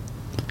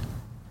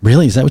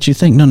 "Really? Is that what you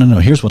think?" No.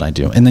 Here's what I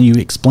do. And then you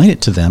explain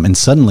it to them, and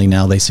suddenly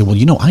now they say, "Well,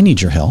 I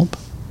need your help."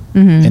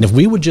 And if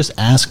we would just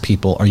ask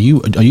people, are you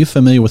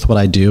familiar with what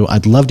I do?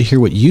 I'd love to hear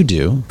what you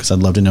do, because I'd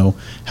love to know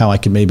how I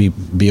can maybe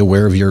be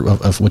aware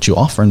of what you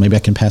offer, and maybe I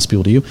can pass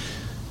people to you.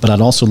 But I'd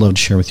also love to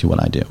share with you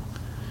what I do.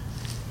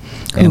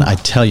 And I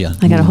tell you,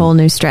 I got a whole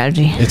new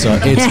strategy. It's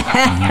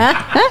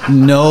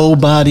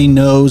nobody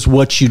knows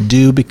what you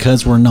do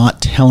because we're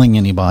not telling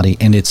anybody,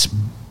 and it's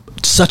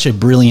such a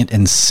brilliant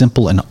and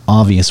simple and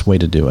obvious way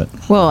to do it.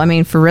 Well,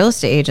 for real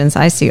estate agents,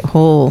 I see a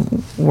whole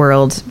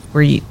world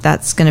where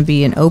that's going to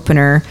be an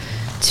opener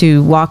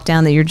to walk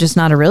down that you're just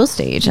not a real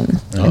estate agent.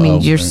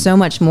 You're so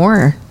much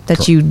more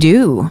that you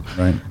do.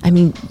 Right.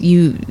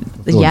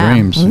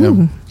 Dreams.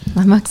 Ooh,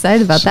 I'm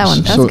excited about that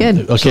one. That's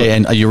good. Okay,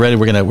 and are you ready?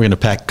 We're gonna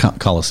pack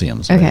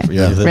Colosseums. Okay, right?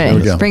 ready. There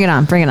we go. Bring it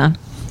on.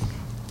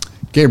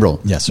 Gabriel.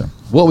 Yes, sir.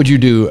 What would you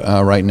do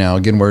right now?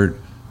 Again,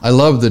 I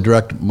love the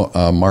direct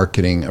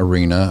marketing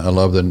arena. I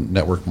love the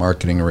network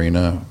marketing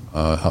arena,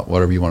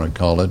 whatever you want to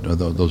call it.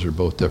 Those are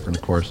both different,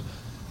 of course.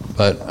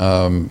 But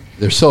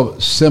they're so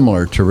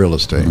similar to real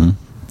estate.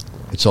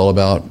 It's all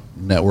about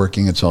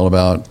networking. It's all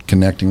about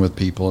connecting with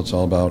people. It's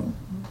all about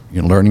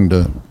learning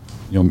to,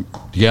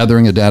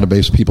 gathering a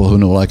database of people who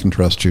know, like, and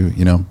trust you.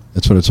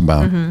 That's what it's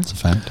about. It's a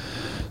fact.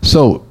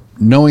 So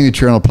knowing that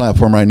you're on a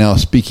platform right now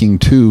speaking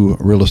to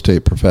real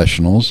estate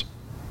professionals,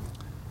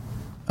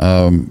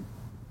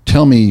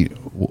 tell me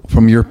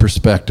from your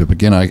perspective.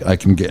 Again,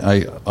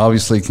 I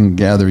obviously can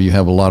gather you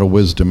have a lot of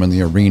wisdom in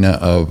the arena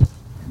of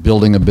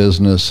building a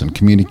business and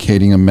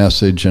communicating a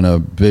message and a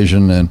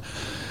vision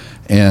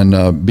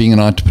and being an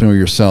entrepreneur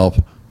yourself.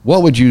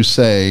 What would you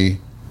say?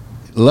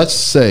 Let's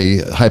say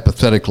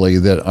hypothetically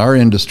that our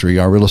industry,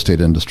 our real estate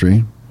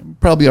industry,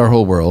 probably our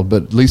whole world,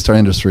 but at least our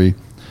industry,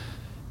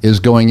 is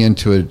going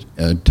into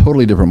a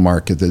totally different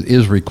market that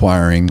is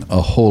requiring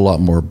a whole lot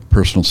more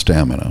personal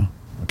stamina.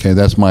 Okay,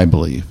 that's my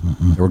belief.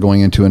 We're going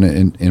into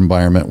an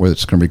environment where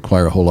it's going to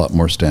require a whole lot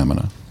more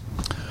stamina.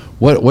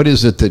 What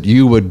is it that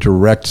you would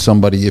direct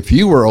somebody, if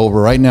you were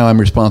over, right now I'm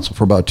responsible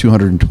for about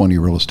 220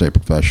 real estate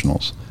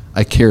professionals.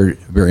 I care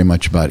very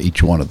much about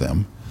each one of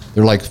them.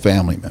 They're like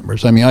family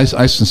members. I mean, I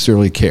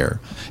sincerely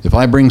care. If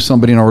I bring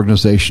somebody in an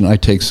organization, I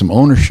take some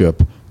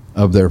ownership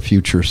of their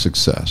future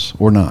success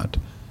or not.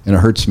 And it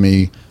hurts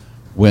me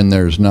when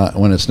it's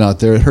not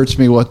there. It hurts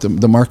me what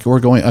the market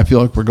I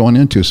feel like we're going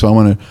into. So I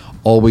want to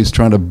always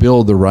try to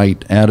build the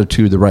right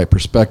attitude, the right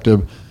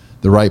perspective,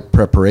 the right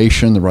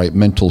preparation, the right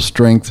mental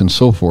strength, and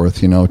so forth,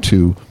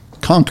 to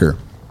conquer.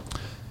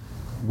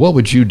 What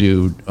would you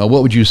do?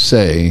 What would you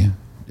say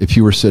if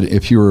you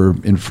were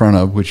in front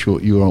of, which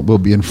you will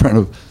be in front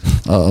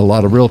of a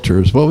lot of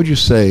realtors? What would you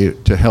say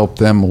to help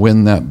them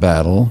win that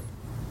battle?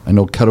 I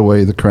know, cut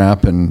away the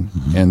crap and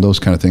those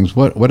kind of things.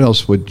 What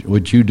else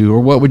would you do, or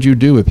what would you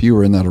do if you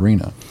were in that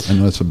arena? I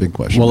know that's a big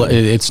question. Well,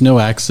 it's no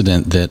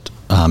accident that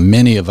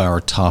many of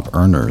our top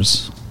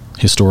earners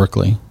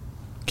historically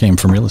came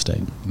from real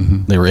estate.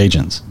 They were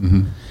agents.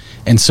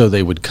 And so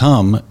they would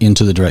come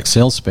into the direct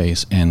sales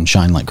space and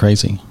shine like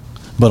crazy.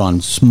 But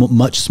on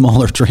much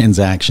smaller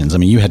transactions, I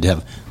mean, you had to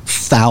have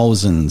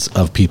thousands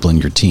of people in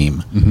your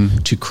team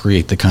to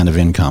create the kind of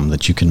income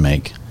that you can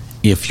make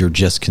if you're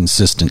just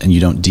consistent and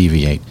you don't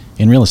deviate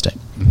in real estate.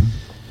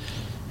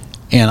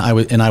 And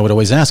I would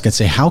always ask, I'd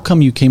say, how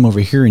come you came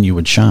over here and you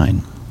would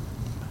shine?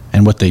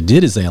 And what they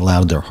did is they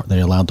allowed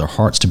their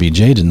hearts to be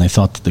jaded, and they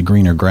thought that the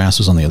greener grass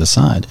was on the other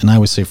side. And I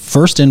would say,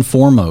 first and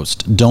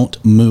foremost,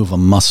 don't move a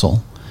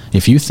muscle.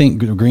 If you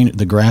think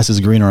the grass is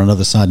greener on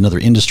another side, another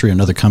industry,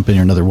 another company,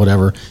 or another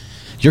whatever,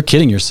 you're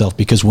kidding yourself,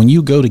 because when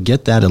you go to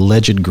get that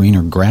alleged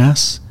greener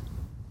grass,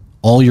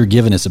 all you're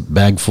given is a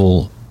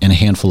bagful and a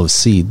handful of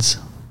seeds.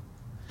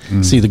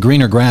 See, the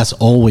greener grass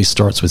always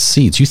starts with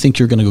seeds. You think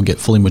you're going to go get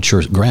fully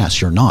mature grass.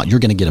 You're not. You're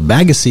going to get a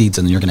bag of seeds,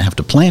 and then you're going to have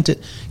to plant it.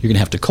 You're going to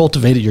have to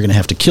cultivate it. You're going to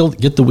have to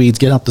get the weeds,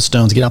 get out the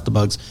stones, get out the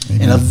bugs,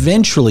 and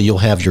eventually you'll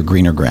have your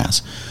greener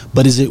grass.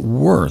 But is it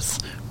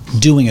worth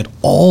doing it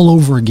all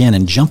over again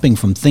and jumping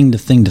from thing to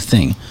thing to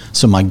thing?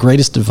 So my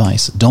greatest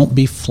advice, don't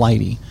be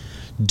flighty.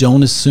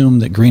 Don't assume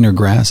that greener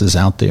grass is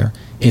out there.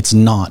 It's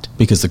not,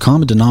 because the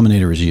common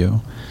denominator is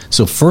you.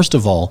 So first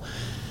of all,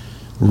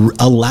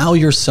 allow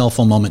yourself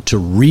a moment to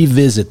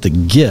revisit the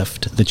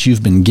gift that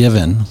you've been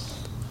given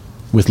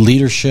with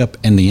leadership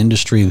and the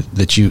industry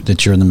that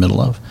you're in the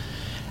middle of,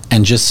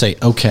 and just say,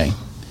 okay,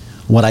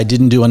 what I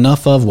didn't do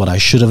enough of, what I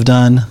should have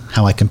done,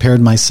 how I compared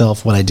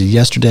myself, what I did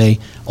yesterday,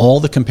 all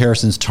the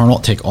comparisons,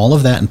 take all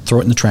of that and throw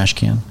it in the trash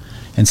can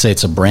and say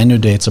it's a brand new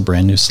day, it's a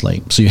brand new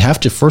slate. So you have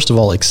to, first of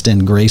all,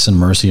 extend grace and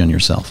mercy on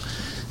yourself.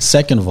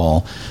 Second of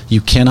all,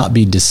 you cannot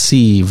be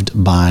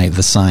deceived by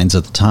the signs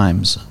of the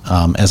times.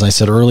 As I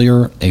said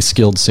earlier, a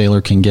skilled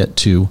sailor can get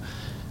to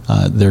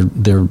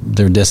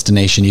their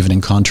destination even in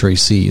contrary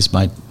seas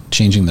by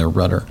changing their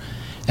rudder.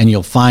 And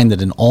you'll find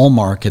that in all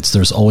markets,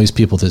 there's always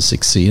people that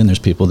succeed and there's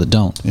people that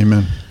don't.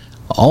 Amen.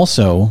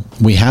 Also,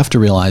 we have to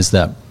realize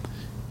that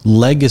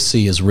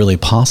legacy is really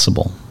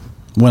possible.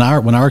 When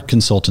our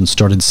consultants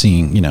started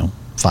seeing,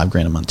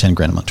 $5,000 a month,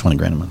 $10,000 a month,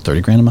 $20,000 a month,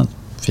 $30,000 a month,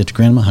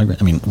 $50,000 a month,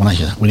 $100,000. I mean,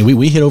 when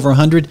we hit over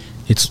 100,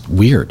 it's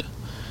weird.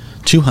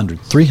 200,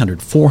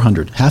 300,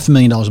 400,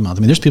 $500,000 a month.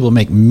 I mean, there's people who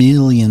make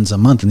millions a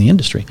month in the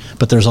industry,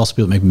 but there's also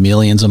people who make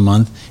millions a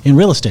month in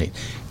real estate,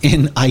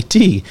 in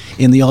IT,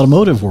 in the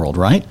automotive world,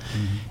 right?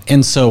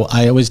 And so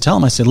I always tell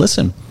them, I said,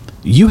 listen,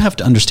 you have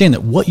to understand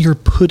that what you're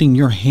putting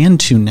your hand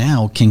to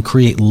now can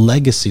create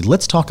legacy.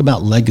 Let's talk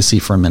about legacy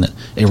for a minute.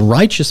 A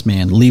righteous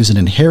man leaves an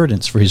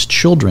inheritance for his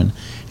children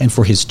and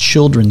for his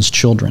children's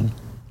children.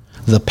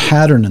 The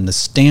pattern and the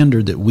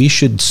standard that we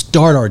should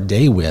start our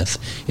day with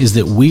is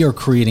that we are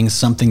creating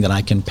something that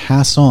I can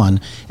pass on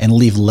and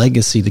leave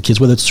legacy to kids,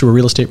 whether it's through a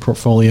real estate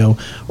portfolio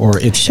or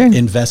it's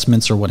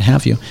investments or what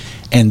have you.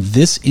 And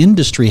this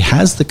industry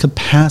has the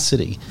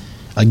capacity,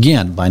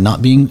 again, by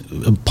not being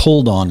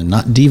pulled on and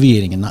not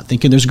deviating and not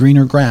thinking there's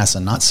greener grass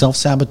and not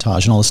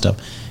self-sabotage and all this stuff,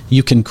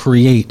 you can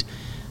create,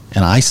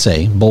 and I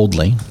say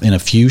boldly, in a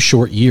few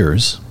short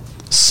years,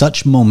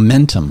 such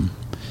momentum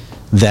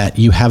that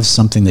you have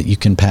something that you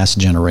can pass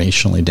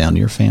generationally down to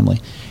your family.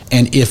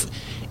 And if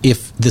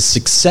the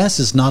success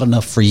is not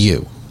enough for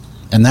you,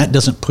 and that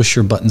doesn't push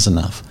your buttons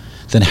enough,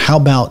 then how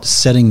about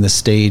setting the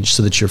stage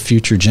so that your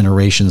future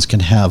generations can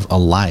have a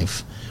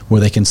life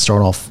where they can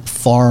start off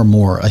far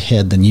more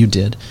ahead than you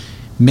did?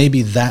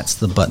 Maybe that's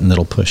the button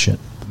that'll push it.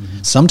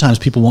 Sometimes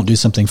people won't do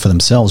something for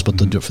themselves, but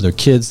they'll do it for their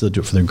kids, they'll do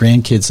it for their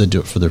grandkids, they'll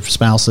do it for their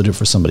spouse, they'll do it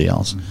for somebody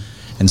else.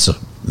 And so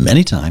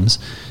many times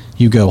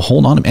you go,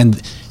 hold on, and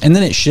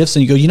then it shifts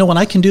and you go, you know what,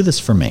 I can do this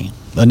for me.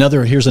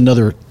 Here's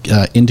another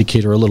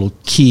indicator, a little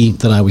key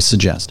that I always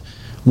suggest.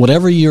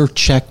 Whatever your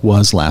check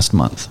was last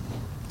month,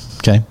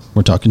 okay,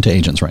 we're talking to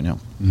agents right now.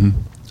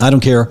 I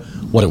don't care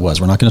what it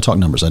was. We're not going to talk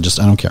numbers. I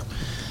don't care.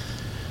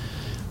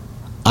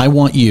 I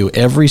want you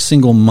every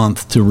single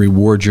month to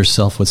reward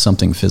yourself with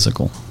something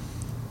physical.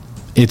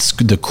 It's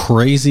the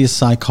craziest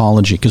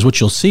psychology, because what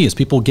you'll see is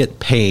people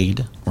get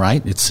paid,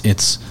 right?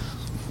 It's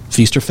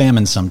feast or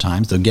famine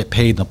sometimes. They'll get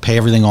paid, they'll pay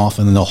everything off,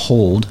 and then they'll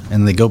hold,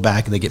 and they go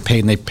back, and they get paid,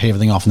 and they pay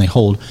everything off, and they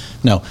hold.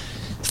 No.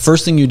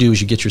 First thing you do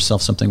is you get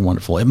yourself something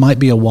wonderful. It might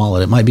be a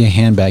wallet. It might be a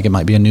handbag. It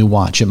might be a new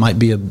watch. It might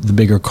be the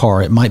bigger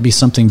car. It might be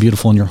something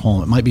beautiful in your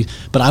home. It might be,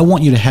 but I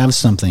want you to have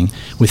something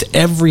with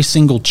every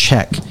single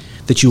check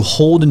that you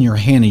hold in your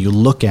hand and you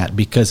look at,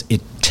 because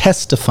it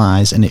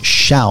testifies and it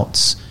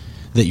shouts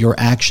that your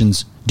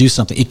actions do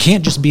something. It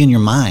can't just be in your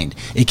mind.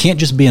 It can't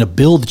just be in a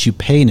bill that you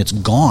pay and it's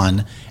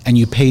gone and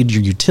you paid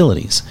your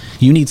utilities.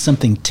 You need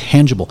something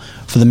tangible.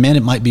 For the men,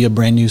 it might be a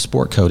brand new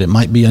sport coat. It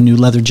might be a new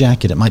leather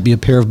jacket. It might be a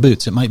pair of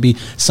boots. It might be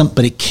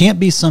but it can't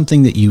be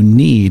something that you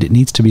need. It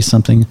needs to be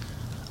something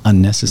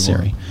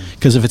unnecessary.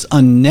 Because if it's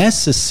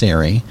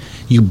unnecessary,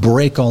 you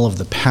break all of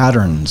the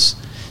patterns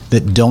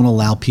that don't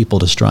allow people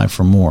to strive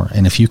for more.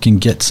 And if you can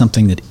get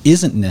something that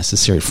isn't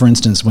necessary, for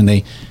instance, when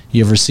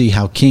you ever see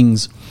how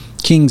kings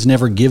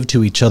never give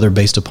to each other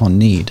based upon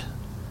need.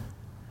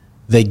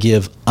 They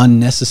give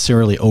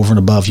unnecessarily over and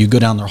above. You go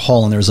down their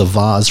hall and there's a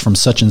vase from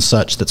such and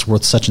such that's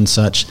worth such and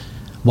such.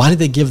 Why did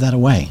they give that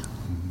away?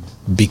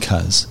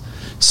 Because.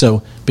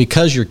 So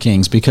because you're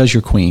kings, because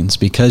you're queens,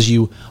 because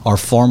you are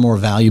far more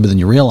valuable than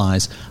you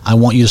realize, I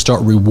want you to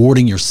start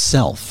rewarding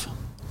yourself.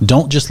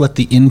 Don't just let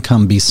the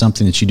income be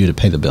something that you do to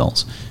pay the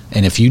bills.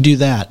 And if you do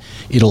that,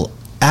 it'll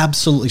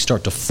absolutely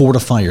start to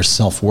fortify your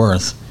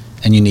self-worth,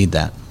 and you need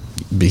that.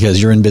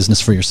 Because you're in business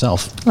for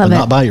yourself, but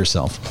not by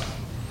yourself.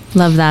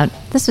 Love that.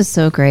 This was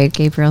so great,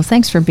 Gabriel.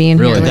 Thanks for being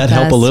here with us. Did that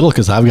help a little?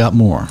 Because I've got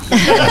more.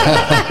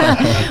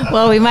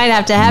 Well, we might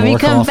have to have you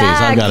come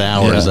back. I've got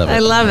hours of it. I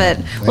love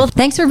it. Well,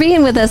 thanks for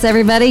being with us,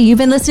 everybody. You've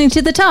been listening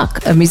to The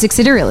Talk of Music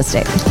City Real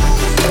Estate.